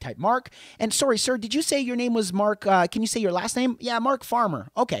 I type Mark. And sorry, sir, did you say your name was Mark? Can you say your last name? Yeah, Mark Farmer.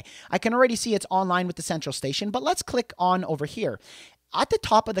 Okay, I can already see it's online with the central station, but let's click on over here. At the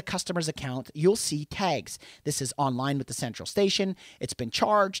top of the customer's account, you'll see tags. This is online with the central station. It's been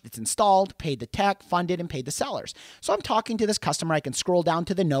charged, it's installed, paid the tech, funded, and paid the sellers. So I'm talking to this customer. I can scroll down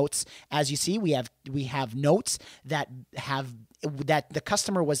to the notes. As you see, we have notes that the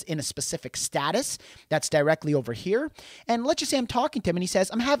customer was in a specific status. That's directly over here. And let's just say I'm talking to him and he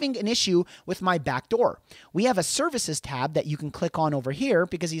says, I'm having an issue with my back door. We have a services tab that you can click on over here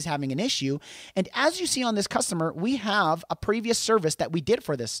because he's having an issue. And as you see on this customer, we have a previous service that we did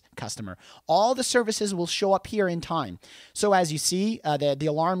for this customer. All the services will show up here in time. So as you see, the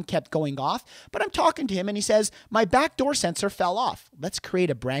alarm kept going off, but I'm talking to him and he says, my back door sensor fell off. Let's create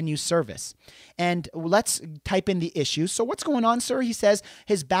a brand new service. And let's type in the issue. So what's going on, sir? He says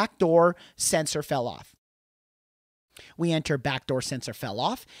his back door sensor fell off. We enter backdoor sensor fell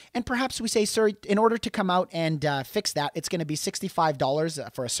off, and perhaps we say, sir, in order to come out and fix that, it's going to be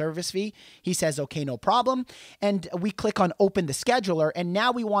 $65 for a service fee. He says, okay, no problem. And we click on open the scheduler, and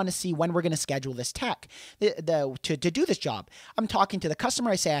now we want to see when we're going to schedule this tech to do this job. I'm talking to the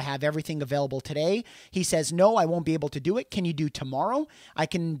customer. I say, I have everything available today. He says, no, I won't be able to do it. Can you do tomorrow? I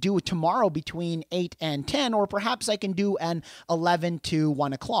can do it tomorrow between 8 and 10, or perhaps I can do an 11 to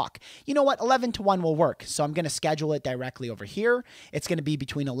 1 o'clock. You know what? 11 to 1 will work. So I'm going to schedule it directly over here. It's going to be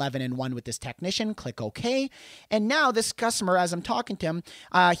between 11 and 1 with this technician. Click OK. And now this customer, as I'm talking to him,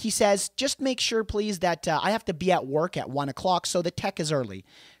 he says, just make sure, please, that I have to be at work at 1 o'clock, so the tech is early.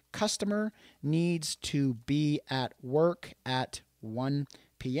 Customer needs to be at work at 1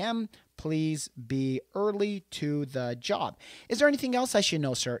 p.m. Please be early to the job. Is there anything else I should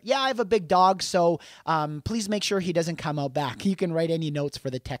know, sir? Yeah, I have a big dog, so please make sure he doesn't come out back. You can write any notes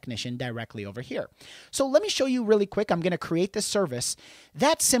for the technician directly over here. So let me show you really quick. I'm going to create this service.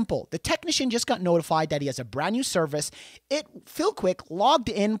 That's simple. The technician just got notified that he has a brand new service. FillQuick logged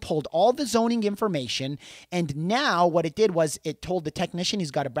in, pulled all the zoning information, and now what it did was it told the technician he's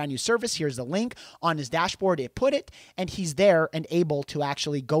got a brand new service. Here's the link. On his dashboard, it put it, and he's there and able to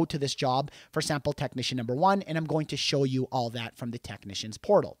actually go to this job for sample technician number 1, and I'm going to show you all that from the technician's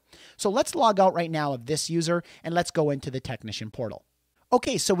portal. So let's log out right now of this user, and let's go into the technician portal.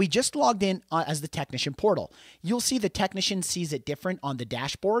 Okay, so we just logged in as the technician portal. You'll see the technician sees it different on the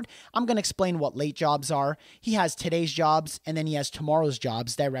dashboard. I'm going to explain what late jobs are. He has today's jobs, and then he has tomorrow's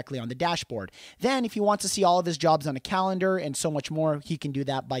jobs directly on the dashboard. Then if he wants to see all of his jobs on a calendar and so much more, he can do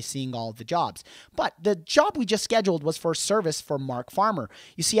that by seeing all of the jobs. But the job we just scheduled was for service for Mark Farmer.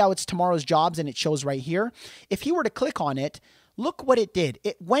 You see how it's tomorrow's jobs and it shows right here? If he were to click on it, look what it did.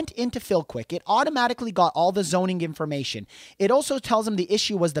 It went into FillQuick. It automatically got all the zoning information. It also tells him the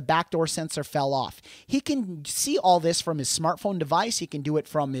issue was the backdoor sensor fell off. He can see all this from his smartphone device. He can do it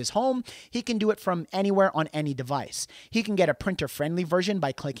from his home. He can do it from anywhere on any device. He can get a printer-friendly version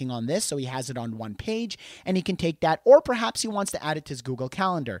by clicking on this, so he has it on one page, and he can take that, or perhaps he wants to add it to his Google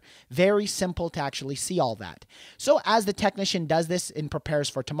Calendar. Very simple to actually see all that. So as the technician does this and prepares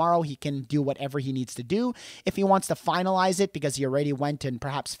for tomorrow, he can do whatever he needs to do. If he wants to finalize it because he already went and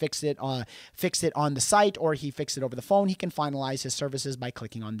perhaps fixed it on the site, or he fixed it over the phone, he can finalize his services by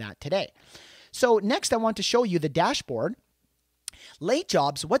clicking on that today. So next I want to show you the dashboard. Late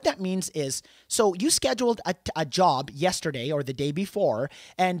jobs, what that means is, so you scheduled a job yesterday or the day before,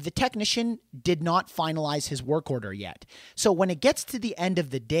 and the technician did not finalize his work order yet. So when it gets to the end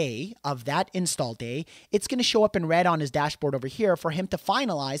of the day of that install day, it's going to show up in red on his dashboard over here for him to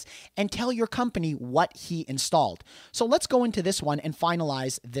finalize and tell your company what he installed. So let's go into this one and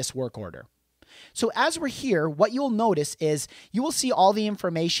finalize this work order. So as we're here, what you'll notice is you will see all the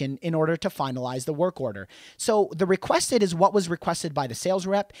information in order to finalize the work order. So the requested is what was requested by the sales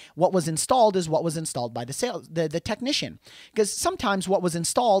rep. What was installed is what was installed by the technician. Because sometimes what was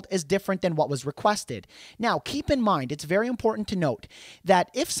installed is different than what was requested. Now, keep in mind, it's very important to note that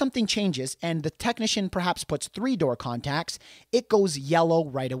if something changes and the technician perhaps puts 3 door contacts, it goes yellow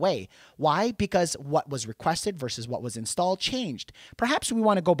right away. Why? Because what was requested versus what was installed changed. Perhaps we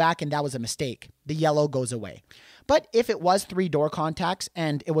want to go back and that was a mistake. The yellow goes away. But if it was 3 door contacts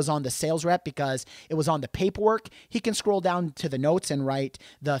and it was on the sales rep because it was on the paperwork, he can scroll down to the notes and write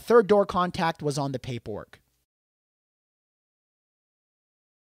the 3rd door contact was on the paperwork.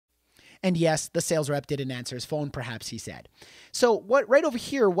 And yes, the sales rep didn't answer his phone, perhaps he said. So right over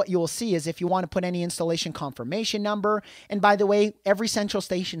here, what you will see is if you want to put any installation confirmation number, and by the way, every central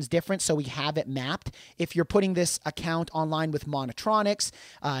station is different, so we have it mapped. If you're putting this account online with Monotronics,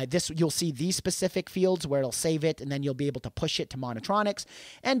 you'll see these specific fields where it'll save it, and then you'll be able to push it to Monotronics.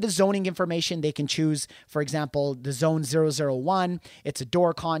 And the zoning information, they can choose, for example, the zone 001, it's a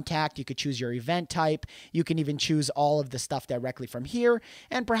door contact. You could choose your event type. You can even choose all of the stuff directly from here.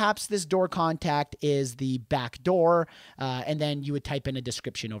 And perhaps this door contact is the back door, and then you would type in a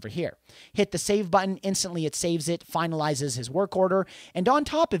description over here. Hit the save button. Instantly it saves it, finalizes his work order. And on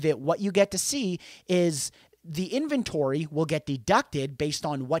top of it, what you get to see is the inventory will get deducted based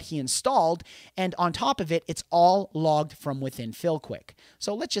on what he installed. And on top of it, it's all logged from within FillQuick.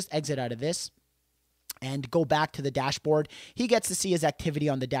 So let's just exit out of this and go back to the dashboard. He gets to see his activity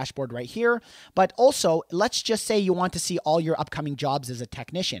on the dashboard right here. But also, let's just say you want to see all your upcoming jobs as a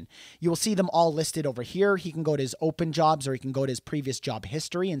technician. You will see them all listed over here. He can go to his open jobs, or he can go to his previous job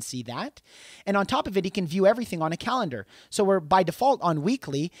history and see that. And on top of it, he can view everything on a calendar. So we're by default on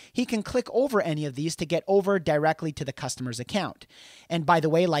weekly. He can click over any of these to get over directly to the customer's account. And by the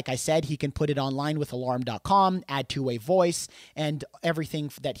way, like I said, he can put it online with alarm.com, add two-way voice, and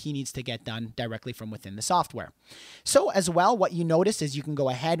everything that he needs to get done directly from within the software. So as well, what you notice is you can go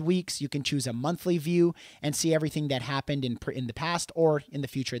ahead weeks, you can choose a monthly view and see everything that happened in the past or in the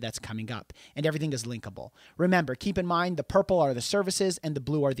future that's coming up, and everything is linkable. Remember, keep in mind the purple are the services and the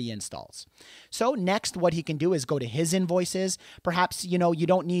blue are the installs. So next, what he can do is go to his invoices. Perhaps, you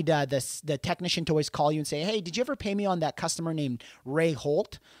don't need the technician to always call you and say, hey, did you ever pay me on that customer named Ray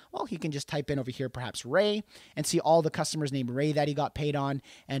Holt? Well, he can just type in over here, perhaps Ray, and see all the customers named Ray that he got paid on.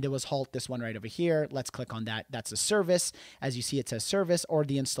 And it was Holt, this one right over here. Let's click on that. That's a service. As you see, it says service or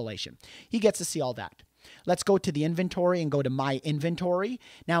the installation. He gets to see all that. Let's go to the inventory and go to My Inventory.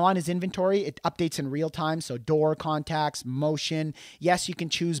 Now on his inventory, it updates in real time. So door contacts, motion. Yes, you can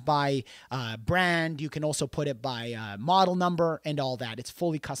choose by brand. You can also put it by model number and all that. It's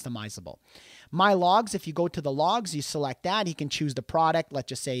fully customizable. My Logs, if you go to the logs, you select that. He can choose the product. Let's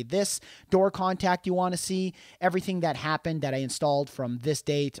just say this door contact you want to see, everything that happened that I installed from this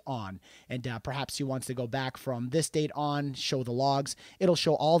date on. And perhaps he wants to go back from this date on, show the logs. It'll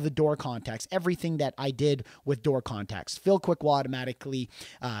show all the door contacts, everything that I did with door contacts. FillQuick will automatically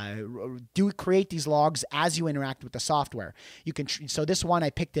create these logs as you interact with the software. You can so this one, I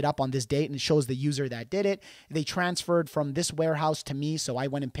picked it up on this date and it shows the user that did it. They transferred from this warehouse to me, so I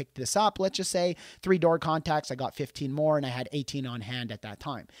went and picked this up. Let's just say 3 door contacts, I got 15 more, and I had 18 on hand at that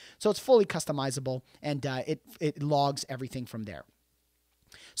time. So it's fully customizable, and it logs everything from there.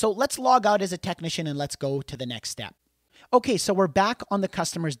 So let's log out as a technician and let's go to the next step. Okay, so we're back on the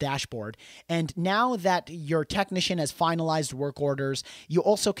customer's dashboard, and now that your technician has finalized work orders, you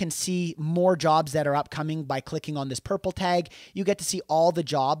also can see more jobs that are upcoming by clicking on this purple tag. You get to see all the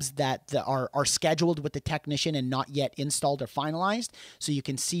jobs that are scheduled with the technician and not yet installed or finalized, so you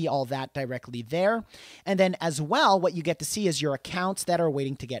can see all that directly there. And then as well, what you get to see is your accounts that are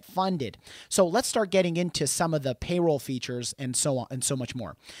waiting to get funded. So let's start getting into some of the payroll features and so on and so much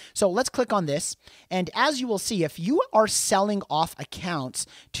more. So let's click on this, and as you will see, if you are selling off accounts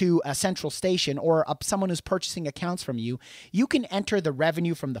to a central station or someone who's purchasing accounts from you, you can enter the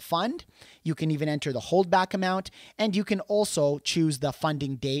revenue from the fund. You can even enter the holdback amount, and you can also choose the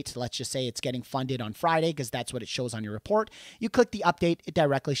funding date. Let's just say it's getting funded on Friday because that's what it shows on your report. You click the update, it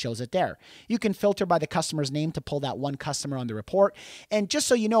directly shows it there. You can filter by the customer's name to pull that one customer on the report. And just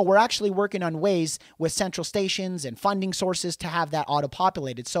so you know, we're actually working on ways with central stations and funding sources to have that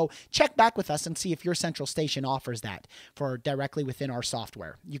auto-populated. So check back with us and see if your central station offers that for directly within our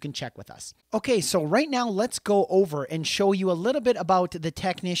software. You can check with us. Okay, so right now let's go over and show you a little bit about the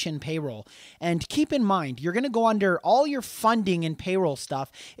technician payroll. And keep in mind, you're going to go under all your funding and payroll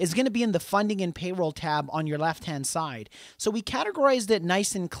stuff is going to be in the funding and payroll tab on your left-hand side. So we categorized it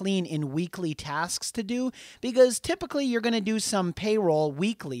nice and clean in weekly tasks to do because typically you're going to do some payroll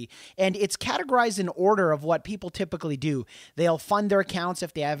weekly, and it's categorized in order of what people typically do. They'll fund their accounts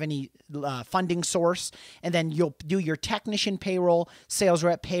if they have any funding source, and then you'll do your technician payroll, sales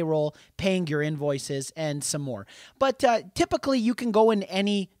rep payroll, paying your invoices, and some more. But typically you can go in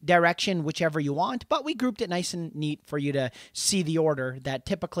any direction, whichever you want, but we grouped it nice and neat for you to see the order that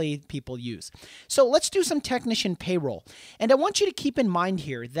typically people use. So let's do some technician payroll. And I want you to keep in mind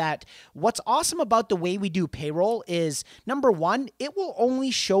here that what's awesome about the way we do payroll is, number one, it will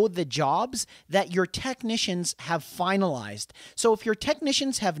only show the jobs that your technicians have finalized. So if your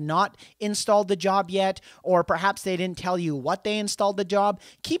technicians have not installed the job yet, or perhaps they didn't tell you what they installed the job,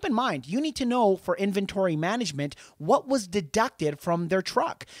 keep in mind, you need to know for inventory management what was deducted from their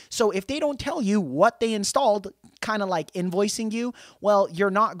truck. So if they don't tell you what they installed, kind of like invoicing you, well, you're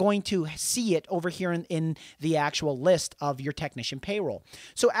not going to see it over here in the actual list of your technician payroll.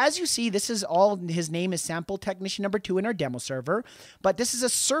 So as you see, this is all, his name is sample technician number 2 in our demo server, but this is a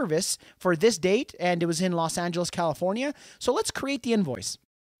service for this date, and it was in Los Angeles, California. So let's create the invoice.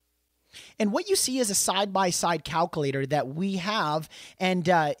 And what you see is a side-by-side calculator that we have, and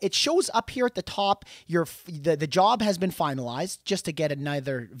it shows up here at the top, the job has been finalized, just to get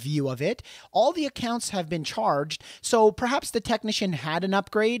another view of it. All the accounts have been charged, so perhaps the technician had an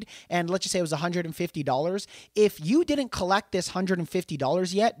upgrade, and let's just say it was $150. If you didn't collect this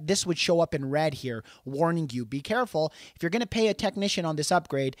 $150 yet, this would show up in red here, warning you, be careful. If you're going to pay a technician on this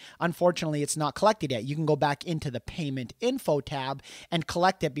upgrade, unfortunately, it's not collected yet. You can go back into the payment info tab and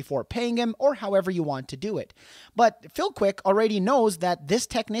collect it before paying him, or however you want to do it. But FillQuick already knows that this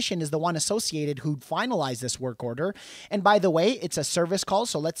technician is the one associated who finalized this work order. And by the way, it's a service call,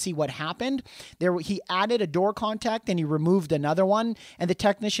 so let's see what happened. He added a door contact and he removed another one, and the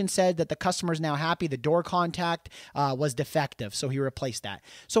technician said that the customer is now happy. The door contact was defective, so he replaced that.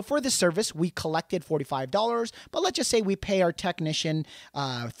 So for this service, we collected $45, but let's just say we pay our technician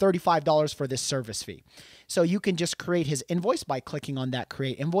 $35 for this service fee. So you can just create his invoice by clicking on that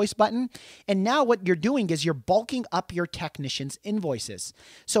Create Invoice button. And now what you're doing is you're bulking up your technician's invoices.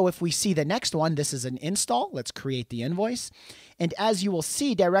 So if we see the next one, this is an install. Let's create the invoice. And as you will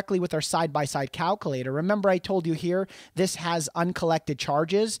see directly with our side-by-side calculator, remember I told you here, this has uncollected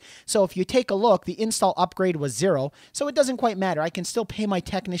charges. So if you take a look, the install upgrade was 0. So it doesn't quite matter. I can still pay my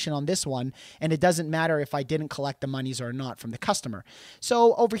technician on this one, and it doesn't matter if I didn't collect the monies or not from the customer.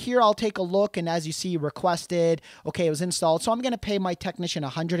 So over here, I'll take a look, and as you see, requested, okay, it was installed. So I'm going to pay my technician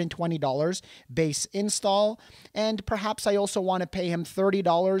 $120 base install, and perhaps I also want to pay him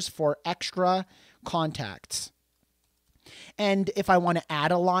 $30 for extra contacts. And if I want to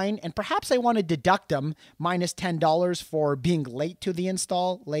add a line, and perhaps I want to deduct them minus $10 for being late to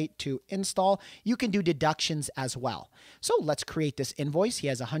install, you can do deductions as well. So let's create this invoice. He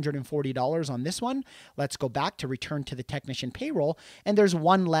has $140 on this one. Let's go back to return to the technician payroll, and there's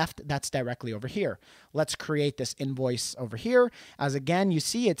one left that's directly over here. Let's create this invoice over here. As again, you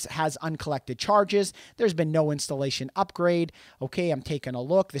see it has uncollected charges. There's been no installation upgrade. Okay, I'm taking a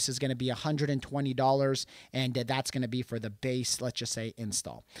look. This is going to be $120, and that's going to be for the base, let's just say,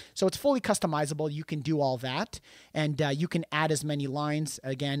 install. So it's fully customizable. You can do all that, and you can add as many lines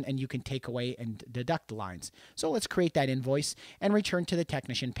again, and you can take away and deduct lines. So let's create that invoice and return to the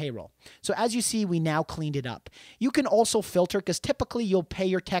technician payroll. So as you see, we now cleaned it up. You can also filter, because typically you'll pay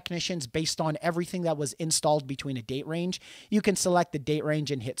your technicians based on everything that was installed between a date range. You can select the date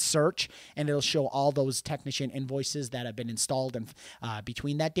range and hit search, and it'll show all those technician invoices that have been installed and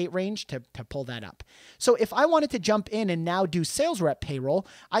between that date range to pull that up. So if I wanted to jump in and now do sales rep payroll,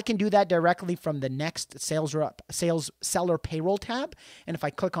 I can do that directly from the next sales seller payroll tab. And if I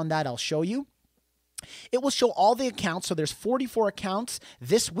click on that, I'll show you. It will show all the accounts. So there's 44 accounts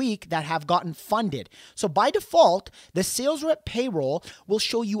this week that have gotten funded. So by default, the sales rep payroll will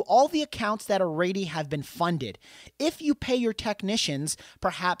show you all the accounts that already have been funded. If you pay your technicians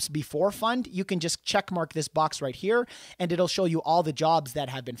perhaps before fund, you can just check mark this box right here, and it'll show you all the jobs that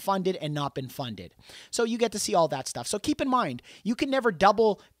have been funded and not been funded. So you get to see all that stuff. So keep in mind, you can never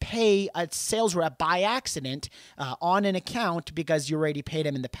double pay a sales rep by accident on an account because you already paid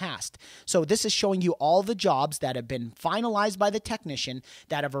him in the past. So this is showing you all the jobs that have been finalized by the technician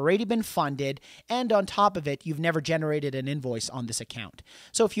that have already been funded, and on top of it, you've never generated an invoice on this account.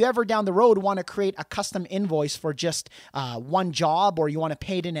 So if you ever down the road want to create a custom invoice for just one job, or you want to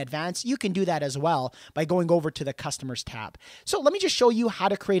pay it in advance, you can do that as well by going over to the customers tab. So let me just show you how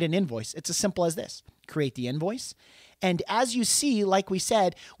to create an invoice. It's as simple as this. Create the invoice. And as you see, like we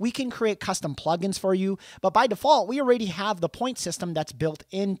said, we can create custom plugins for you, but by default, we already have the point system that's built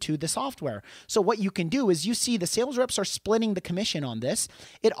into the software. So what you can do is you see the sales reps are splitting the commission on this.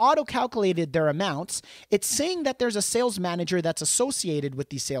 It auto-calculated their amounts. It's saying that there's a sales manager that's associated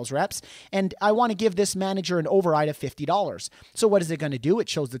with these sales reps, and I want to give this manager an override of $50. So what is it going to do? It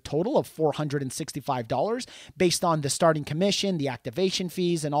shows the total of $465 based on the starting commission, the activation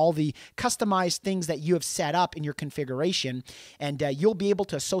fees, and all the customized things that you have set up in your configuration configuration, and you'll be able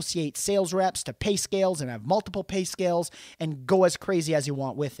to associate sales reps to pay scales and have multiple pay scales and go as crazy as you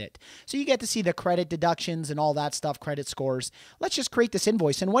want with it. So you get to see the credit deductions and all that stuff, credit scores. Let's just create this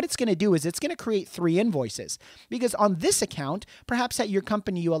invoice. And what it's going to do is it's going to create 3 invoices, because on this account, perhaps at your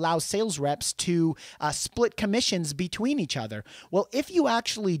company, you allow sales reps to split commissions between each other. Well, if you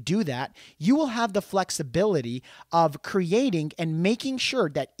actually do that, you will have the flexibility of creating and making sure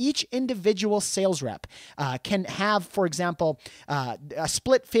that each individual sales rep can have, for example, a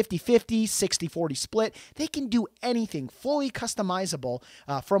split 50-50, 60-40 split. They can do anything fully customizable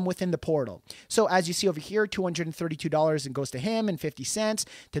from within the portal. So as you see over here, $232 and goes to him, and 50 cents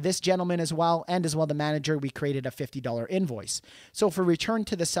to this gentleman as well, and as well the manager. We created a $50 invoice. So if we return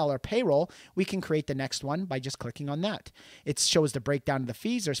to the seller payroll, we can create the next one by just clicking on that. It shows the breakdown of the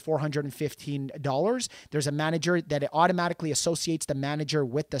fees. There's $415. There's a manager that it automatically associates the manager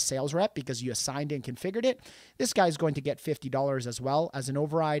with the sales rep because you assigned and configured it. This guy is going to get $50 as well as an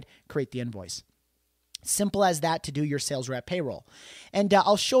override. Create the invoice. Simple as that to do your sales rep payroll. And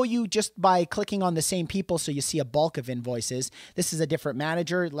I'll show you just by clicking on the same people so you see a bulk of invoices. This is a different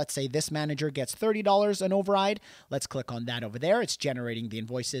manager. Let's say this manager gets $30 an override. Let's click on that over there. It's generating the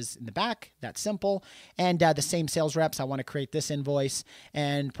invoices in the back. That's simple. And the same sales reps, I want to create this invoice.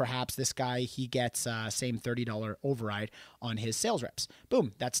 And perhaps this guy, he gets same $30 override on his sales reps.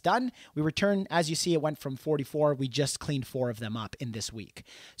 Boom, that's done. We return, as you see, it went from 44. We just cleaned 4 of them up in this week.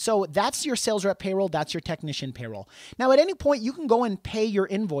 So that's your sales rep payroll. That's your technician payroll. Now, at any point, you can go and pay your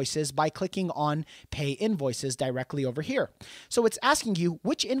invoices by clicking on Pay Invoices directly over here. So it's asking you,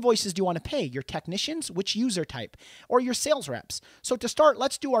 which invoices do you want to pay? Your technicians, which user type, or your sales reps? So to start,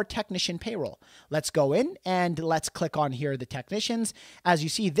 let's do our technician payroll. Let's go in and let's click on here, the technicians. As you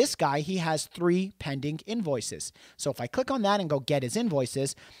see, this guy, he has 3 pending invoices. So if I click on that and go get his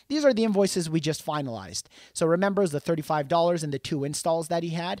invoices, these are the invoices we just finalized. So remember, the $35 and the 2 installs that he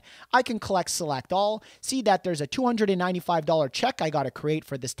had. I can select all. See that there's a $295 check I got to create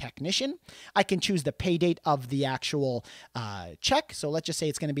for this technician. I can choose the pay date of the actual check. So let's just say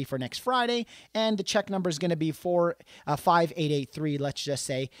it's going to be for next Friday, and the check number is going to be for 5883, let's just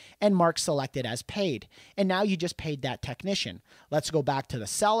say, and mark selected as paid. And now you just paid that technician. Let's go back to the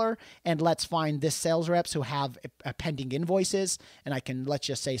seller and let's find this sales reps who have pending invoices. And I can, let's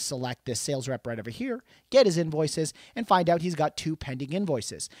just say, select this sales rep right over here, get his invoices, and find out he's got 2 pending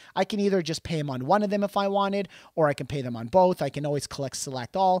invoices. I can either just pay him on one of them if I wanted, or I can pay them on both. I can always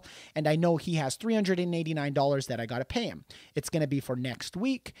select all, and I know he has $389 that I got to pay him. It's going to be for next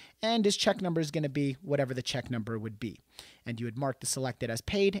week, and his check number is going to be whatever the check number would be. And you would mark the selected as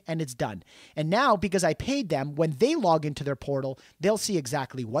paid, and it's done. And now, because I paid them, when they log into their portal, they'll see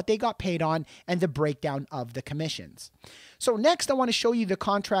exactly what they got paid on and the breakdown of the commissions. So next, I want to show you the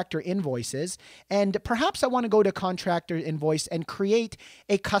contractor invoices, and perhaps I want to go to contractor invoice and create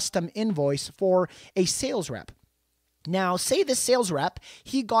a custom invoice for a sales rep. Now, say this sales rep,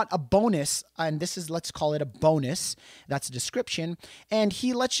 he got a bonus, and this is, let's call it a bonus. That's a description. And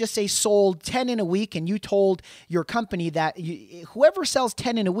he, let's just say, sold 10 in a week, and you told your company that whoever sells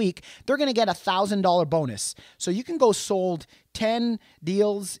 10 in a week, they're going to get a $1,000 bonus. So you can go sold 10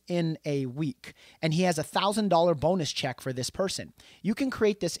 deals in a week, and he has a $1,000 bonus check for this person. You can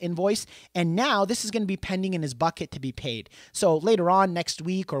create this invoice, and now this is going to be pending in his bucket to be paid. So later on, next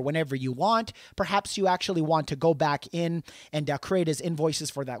week or whenever you want, perhaps you actually want to go back in and create his invoices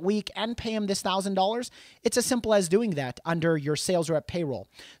for that week and pay him this $1,000. It's as simple as doing that under your sales rep payroll.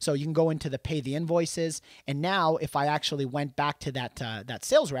 So you can go into the pay the invoices, and now if I actually went back to that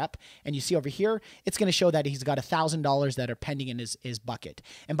sales rep, and you see over here, it's going to show that he's got $1,000 that are pending in his bucket.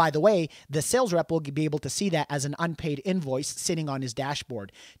 And by the way, the sales rep will be able to see that as an unpaid invoice sitting on his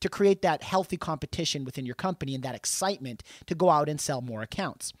dashboard to create that healthy competition within your company and that excitement to go out and sell more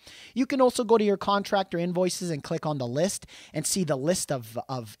accounts. You can also go to your contractor invoices and click on the list and see the list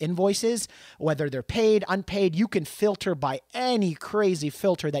of invoices, whether they're paid, unpaid. You can filter by any crazy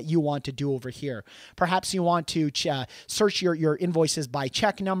filter that you want to do over here. Perhaps you want to search your invoices by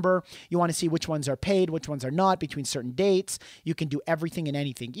check number. You want to see which ones are paid, which ones are not, between certain dates. You can do everything and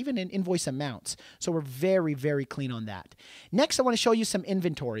anything, even in invoice amounts. So we're very, very clean on that. Next, I want to show you some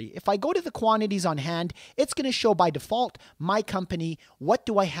inventory. If I go to the quantities on hand, it's going to show by default my company, what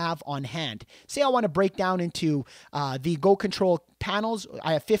do I have on hand? Say I want to break down into the Go Control panels,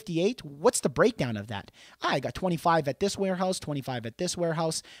 I have 58. What's the breakdown of that? I got 25 at this warehouse, 25 at this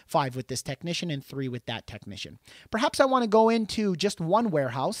warehouse, 5 with this technician, and 3 with that technician. Perhaps I want to go into just one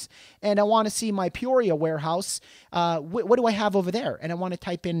warehouse, and I want to see my Peoria warehouse. What do I have over there? And I want to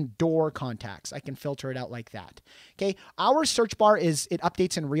type in door contacts. I can filter it out like that. Okay, our search bar it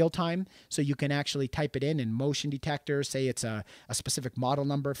updates in real time, so you can actually type it in motion detector, say it's a specific model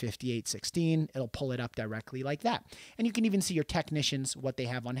number, 5816, it'll pull it up directly like that. And you can even see your technicians, what they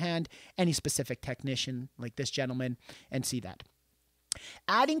have on hand, any specific technician like this gentleman, and see that.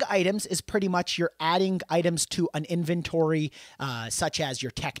 Adding items is pretty much you're adding items to an inventory, such as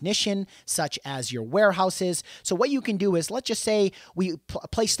your technician, such as your warehouses. So what you can do is, let's just say we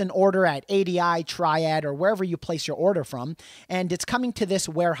placed an order at ADI, Triad, or wherever you place your order from, and it's coming to this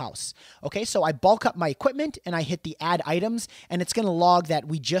warehouse. Okay, so I bulk up my equipment and I hit the add items, and it's going to log that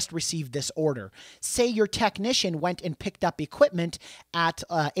we just received this order. Say your technician went and picked up equipment at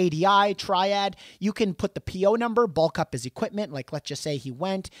ADI, Triad. You can put the PO number, bulk up his equipment, like let's just say he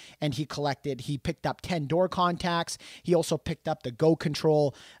went and he picked up 10 door contacts. He also picked up the Go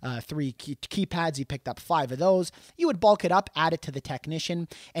Control 3 keypads. He picked up 5 of those. You would bulk it up, add it to the technician,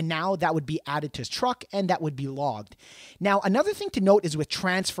 and now that would be added to his truck and that would be logged. Now, another thing to note is with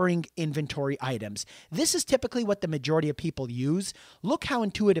transferring inventory items. This is typically what the majority of people use. Look how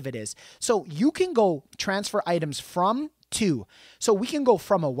intuitive it is. So you can go transfer items from to. So we can go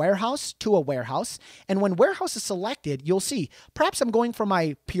from a warehouse to a warehouse. And when warehouse is selected, you'll see, perhaps I'm going from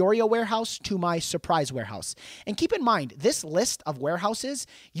my Peoria warehouse to my Surprise warehouse. And keep in mind, this list of warehouses,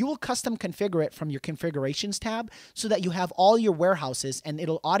 you will custom configure it from your configurations tab so that you have all your warehouses, and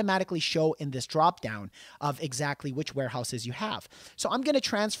it'll automatically show in this drop down of exactly which warehouses you have. So I'm going to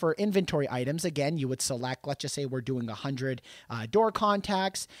transfer inventory items. Again, you would select, let's just say we're doing 100 door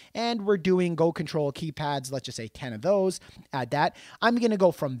contacts and we're doing Go Control keypads, let's just say 10 of those. Add that. I'm going to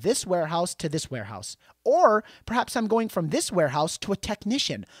go from this warehouse to this warehouse. Or perhaps I'm going from this warehouse to a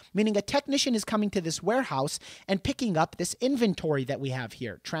technician, meaning a technician is coming to this warehouse and picking up this inventory that we have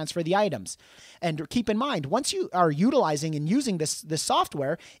here. Transfer the items. And keep in mind, once you are utilizing and using this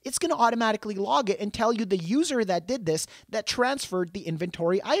software, it's going to automatically log it and tell you the user that did this, that transferred the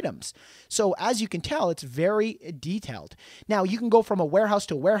inventory items. So as you can tell, it's very detailed. Now you can go from a warehouse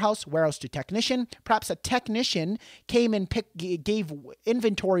to warehouse, warehouse to technician. Perhaps a technician came and gave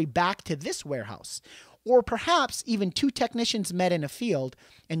inventory back to this warehouse. Or perhaps even 2 technicians met in a field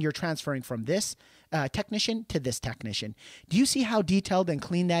and you're transferring from this technician to this technician. Do you see how detailed and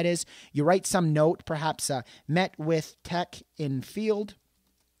clean that is? You write some note, perhaps met with tech in field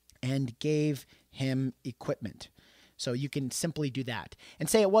and gave him equipment. So you can simply do that. And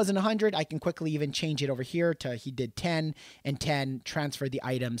say it wasn't 100, I can quickly even change it over here to he did 10 and 10, transfer the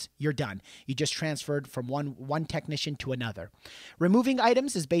items, you're done. You just transferred from one technician to another. Removing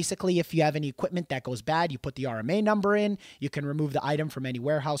items is basically if you have any equipment that goes bad, you put the RMA number in, you can remove the item from any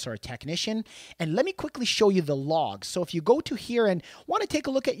warehouse or a technician. And let me quickly show you the logs. So if you go to here and want to take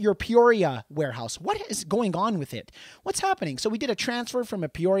a look at your Peoria warehouse, what is going on with it? What's happening? So we did a transfer from a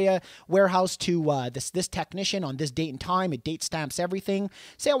Peoria warehouse to this technician on this date and time. It date stamps everything.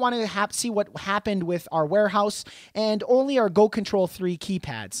 Say I want to see what happened with our warehouse and only our Go Control 3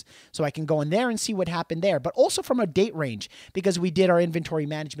 keypads. So I can go in there and see what happened there, but also from a date range because we did our inventory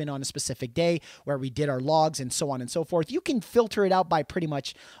management on a specific day where we did our logs and so on and so forth. You can filter it out by pretty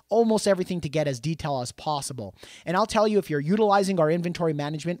much almost everything to get as detailed as possible. And I'll tell you, if you're utilizing our inventory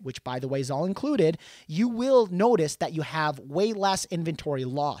management, which by the way is all included, you will notice that you have way less inventory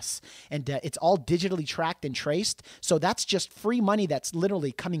loss, and it's all digitally tracked and traced. So that's just free money that's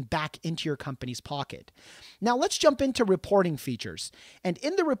literally coming back into your company's pocket. Now let's jump into reporting features. And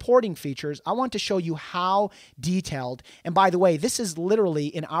in the reporting features, I want to show you how detailed, and by the way, this is literally,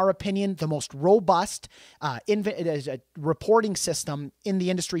 in our opinion, the most robust reporting system in the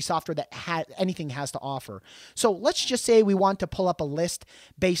industry software that anything has to offer. So let's just say we want to pull up a list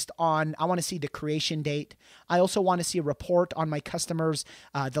based on, I want to see the creation date. I also want to see a report on my customers,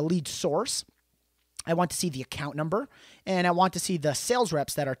 the lead source. I want to see the account number, and I want to see the sales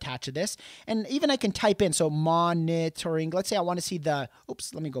reps that are attached to this. And even I can type in, so monitoring, let's say I want to see the,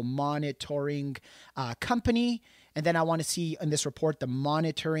 let me go monitoring company. And then I want to see in this report, the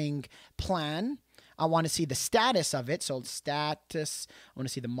monitoring plan. I want to see the status of it. So status, I want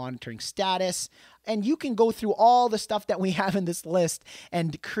to see the monitoring status. And you can go through all the stuff that we have in this list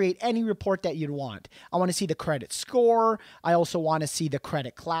and create any report that you'd want. I want to see the credit score. I also want to see the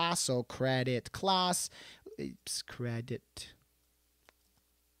credit class. So credit class, credit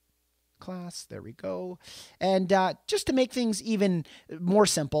class. There we go. And just to make things even more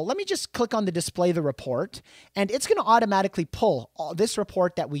simple, let me just click on the display the report, and it's going to automatically pull this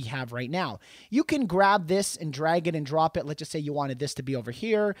report that we have right now. You can grab this and drag it and drop it. Let's just say you wanted this to be over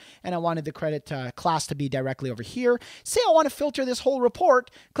here, and I wanted the credit class to be directly over here. Say I want to filter this whole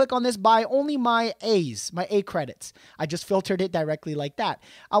report. Click on this by only my A's, my A credits. I just filtered it directly like that.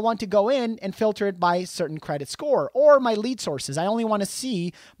 I want to go in and filter it by certain credit score or my lead sources. I only want to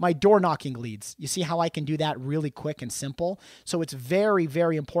see my door knocking leads. You see how I can do that really quick and simple? So it's very,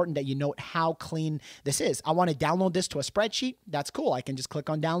 very important that you note how clean this is. I want to download this to a spreadsheet. That's cool. I can just click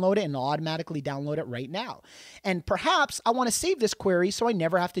on download it and it'll automatically download it right now. And perhaps I want to save this query so I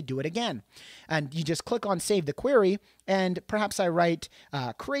never have to do it again. And you just click on save the query, and perhaps I write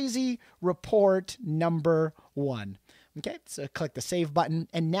crazy report number 1. Okay, so click the save button,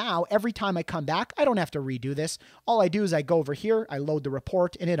 and now every time I come back, I don't have to redo this. All I do is I go over here, I load the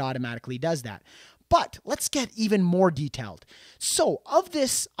report, and it automatically does that. But let's get even more detailed. So of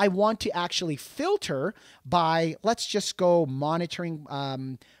this, I want to actually filter by, let's just go monitoring,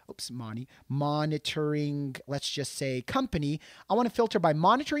 monitoring, let's just say company. I want to filter by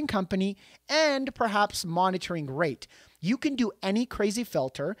monitoring company and perhaps monitoring rate. You can do any crazy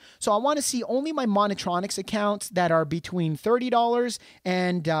filter. So I want to see only my Monotronics accounts that are between $30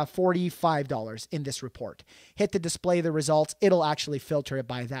 and $45 in this report. Hit the display the results. It'll actually filter it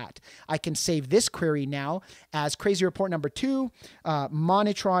by that. I can save this query now as crazy report number 2,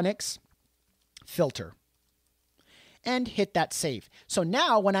 Monotronics filter, and hit that save. So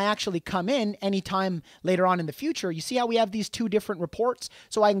now when I actually come in anytime later on in the future, you see how we have these 2 different reports?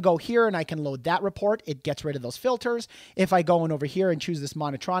 So I can go here and I can load that report. It gets rid of those filters. If I go in over here and choose this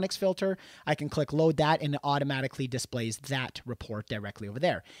Monotronics filter, I can click load that and it automatically displays that report directly over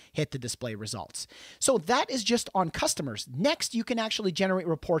there. Hit the display results. So that is just on customers. Next, you can actually generate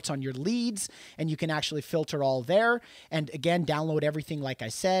reports on your leads, and you can actually filter all there. And again, download everything like I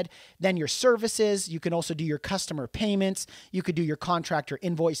said. Then your services, you can also do your customer payments. You could do your contractor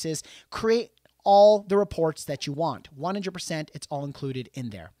invoices, create all the reports that you want. 100%, it's all included in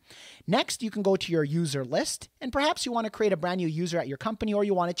there. Next, you can go to your user list, and perhaps you want to create a brand new user at your company, or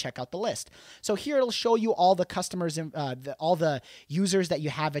you want to check out the list. So here it'll show you all the customers, all the users that you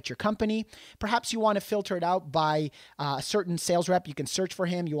have at your company. Perhaps you want to filter it out by a certain sales rep. You can search for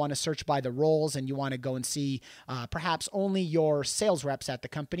him. You want to search by the roles, and you want to go and see perhaps only your sales reps at the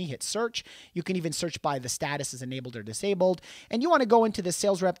company. Hit search. You can even search by the status as enabled or disabled, and you want to go into the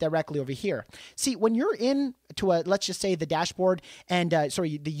sales rep directly over here. See, when you're in to a, let's just say the dashboard and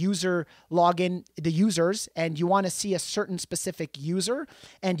the user login, the users, and you want to see a certain specific user,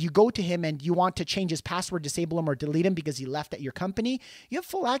 and you go to him and you want to change his password, disable him, or delete him because he left at your company, you have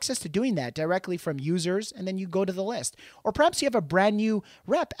full access to doing that directly from users, and then you go to the list. Or perhaps you have a brand new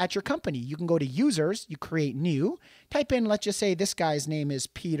rep at your company. You can go to users, you create new, type in, let's just say this guy's name is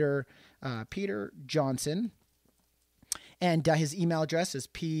Peter Johnson. And his email address is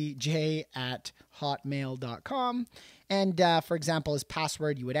pj@hotmail.com. And for example, his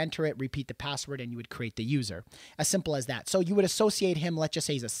password, you would enter it, repeat the password, and you would create the user. As simple as that. So you would associate him, let's just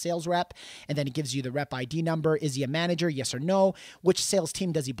say he's a sales rep, and then it gives you the rep ID number. Is he a manager? Yes or no? Which sales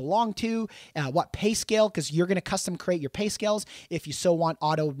team does he belong to? What pay scale? Because you're going to custom create your pay scales. If you so want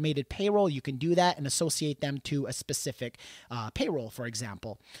automated payroll, you can do that and associate them to a specific payroll, for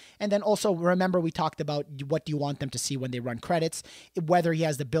example. And then also remember, we talked about what do you want them to see when they run credits, whether he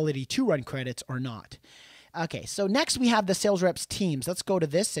has the ability to run credits or not. Okay, so next we have the sales reps teams. Let's go to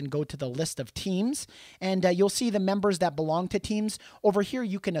this and go to the list of teams, and you'll see the members that belong to teams. Over here,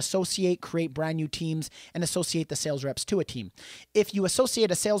 you can associate, create brand new teams, and associate the sales reps to a team. If you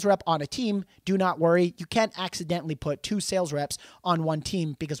associate a sales rep on a team, do not worry. You can't accidentally put 2 sales reps on one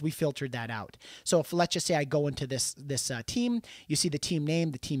team because we filtered that out. So if let's just say I go into this team, you see the team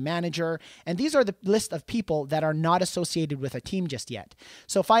name, the team manager, and these are the list of people that are not associated with a team just yet.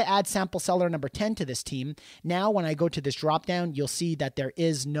 So if I add sample seller number 10 to this team, now when I go to this drop down, you'll see that there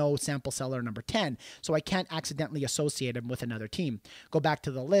is no sample seller number 10. So I can't accidentally associate him with another team. Go back to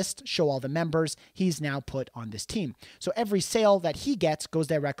the list, show all the members. He's now put on this team. So every sale that he gets goes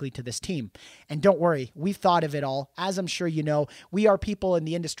directly to this team. And don't worry, we've thought of it all. As I'm sure you know, we are people in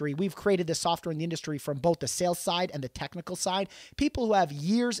the industry. We've created this software in the industry from both the sales side and the technical side, people who have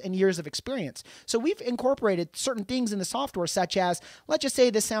years and years of experience. So we've incorporated certain things in the software, such as, let's just say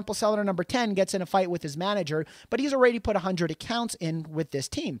the sample seller number 10 gets in a fight with his manager, but he's already put 100 accounts in with this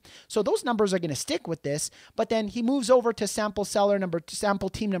team. So those numbers are going to stick with this, but then he moves over to sample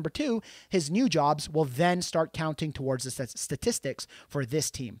team number 2. His new jobs will then start counting towards the statistics for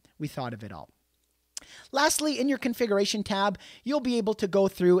this team. We thought of it all. Lastly, in your configuration tab, you'll be able to go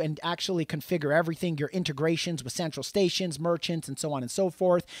through and actually configure everything, your integrations with central stations, merchants, and so on and so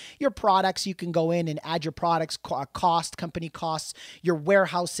forth. Your products, you can go in and add your products, company costs, your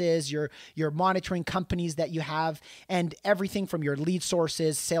warehouses, your monitoring companies that you have, and everything from your lead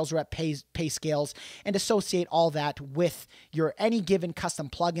sources, sales rep pay scales, and associate all that with your any given custom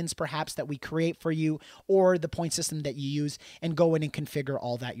plugins perhaps that we create for you, or the point system that you use, and go in and configure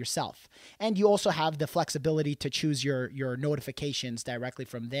all that yourself. And you also have the flexibility to choose your notifications directly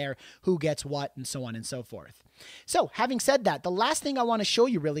from there, who gets what, and so on and so forth. So having said that, the last thing I want to show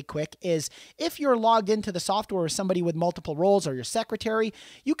you really quick is if you're logged into the software as somebody with multiple roles or your secretary,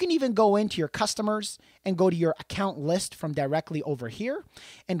 you can even go into your customers and go to your account list from directly over here.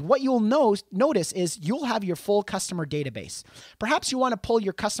 And what you'll notice is you'll have your full customer database. Perhaps you want to pull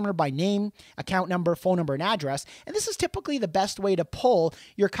your customer by name, account number, phone number, and address. And this is typically the best way to pull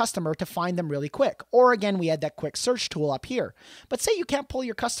your customer to find them really quick. Or again, we had that quick search tool up here. But say you can't pull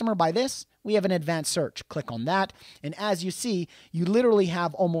your customer by this, we have an advanced search. Click on that. And as you see, you literally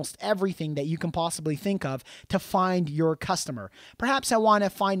have almost everything that you can possibly think of to find your customer. Perhaps I want to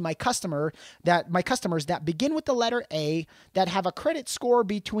find my customers that begin with the letter A, that have a credit score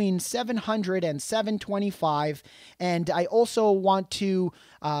between 700 and 725. And I also want to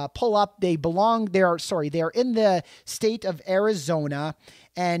pull up, they are in the state of Arizona,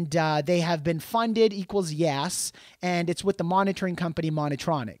 and they have been funded equals yes, and it's with the monitoring company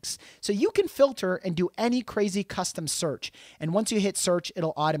Monitronics. So you can filter and do any crazy custom search, and once you hit search,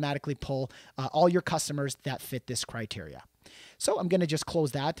 it'll automatically pull all your customers that fit this criteria. So I'm going to just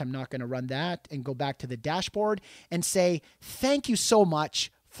close that. I'm not going to run that, and go back to the dashboard and say, thank you so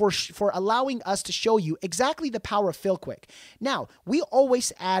much for allowing us to show you exactly the power of FillQuick. Now, we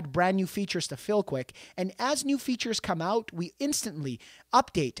always add brand new features to FillQuick, and as new features come out, we instantly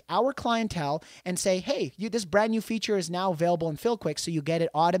update our clientele and say, hey, this brand new feature is now available in FillQuick, so you get it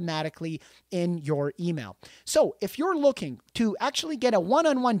automatically in your email. So if you're looking to actually get a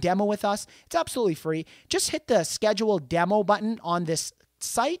one-on-one demo with us, it's absolutely free. Just hit the schedule demo button on this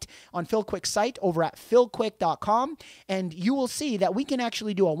site, on FillQuick's site over at fillquick.com, and you will see that we can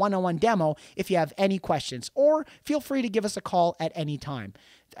actually do a one-on-one demo if you have any questions, or feel free to give us a call at any time.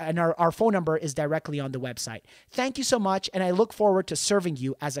 And our phone number is directly on the website. Thank you so much, and I look forward to serving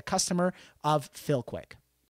you as a customer of FillQuick.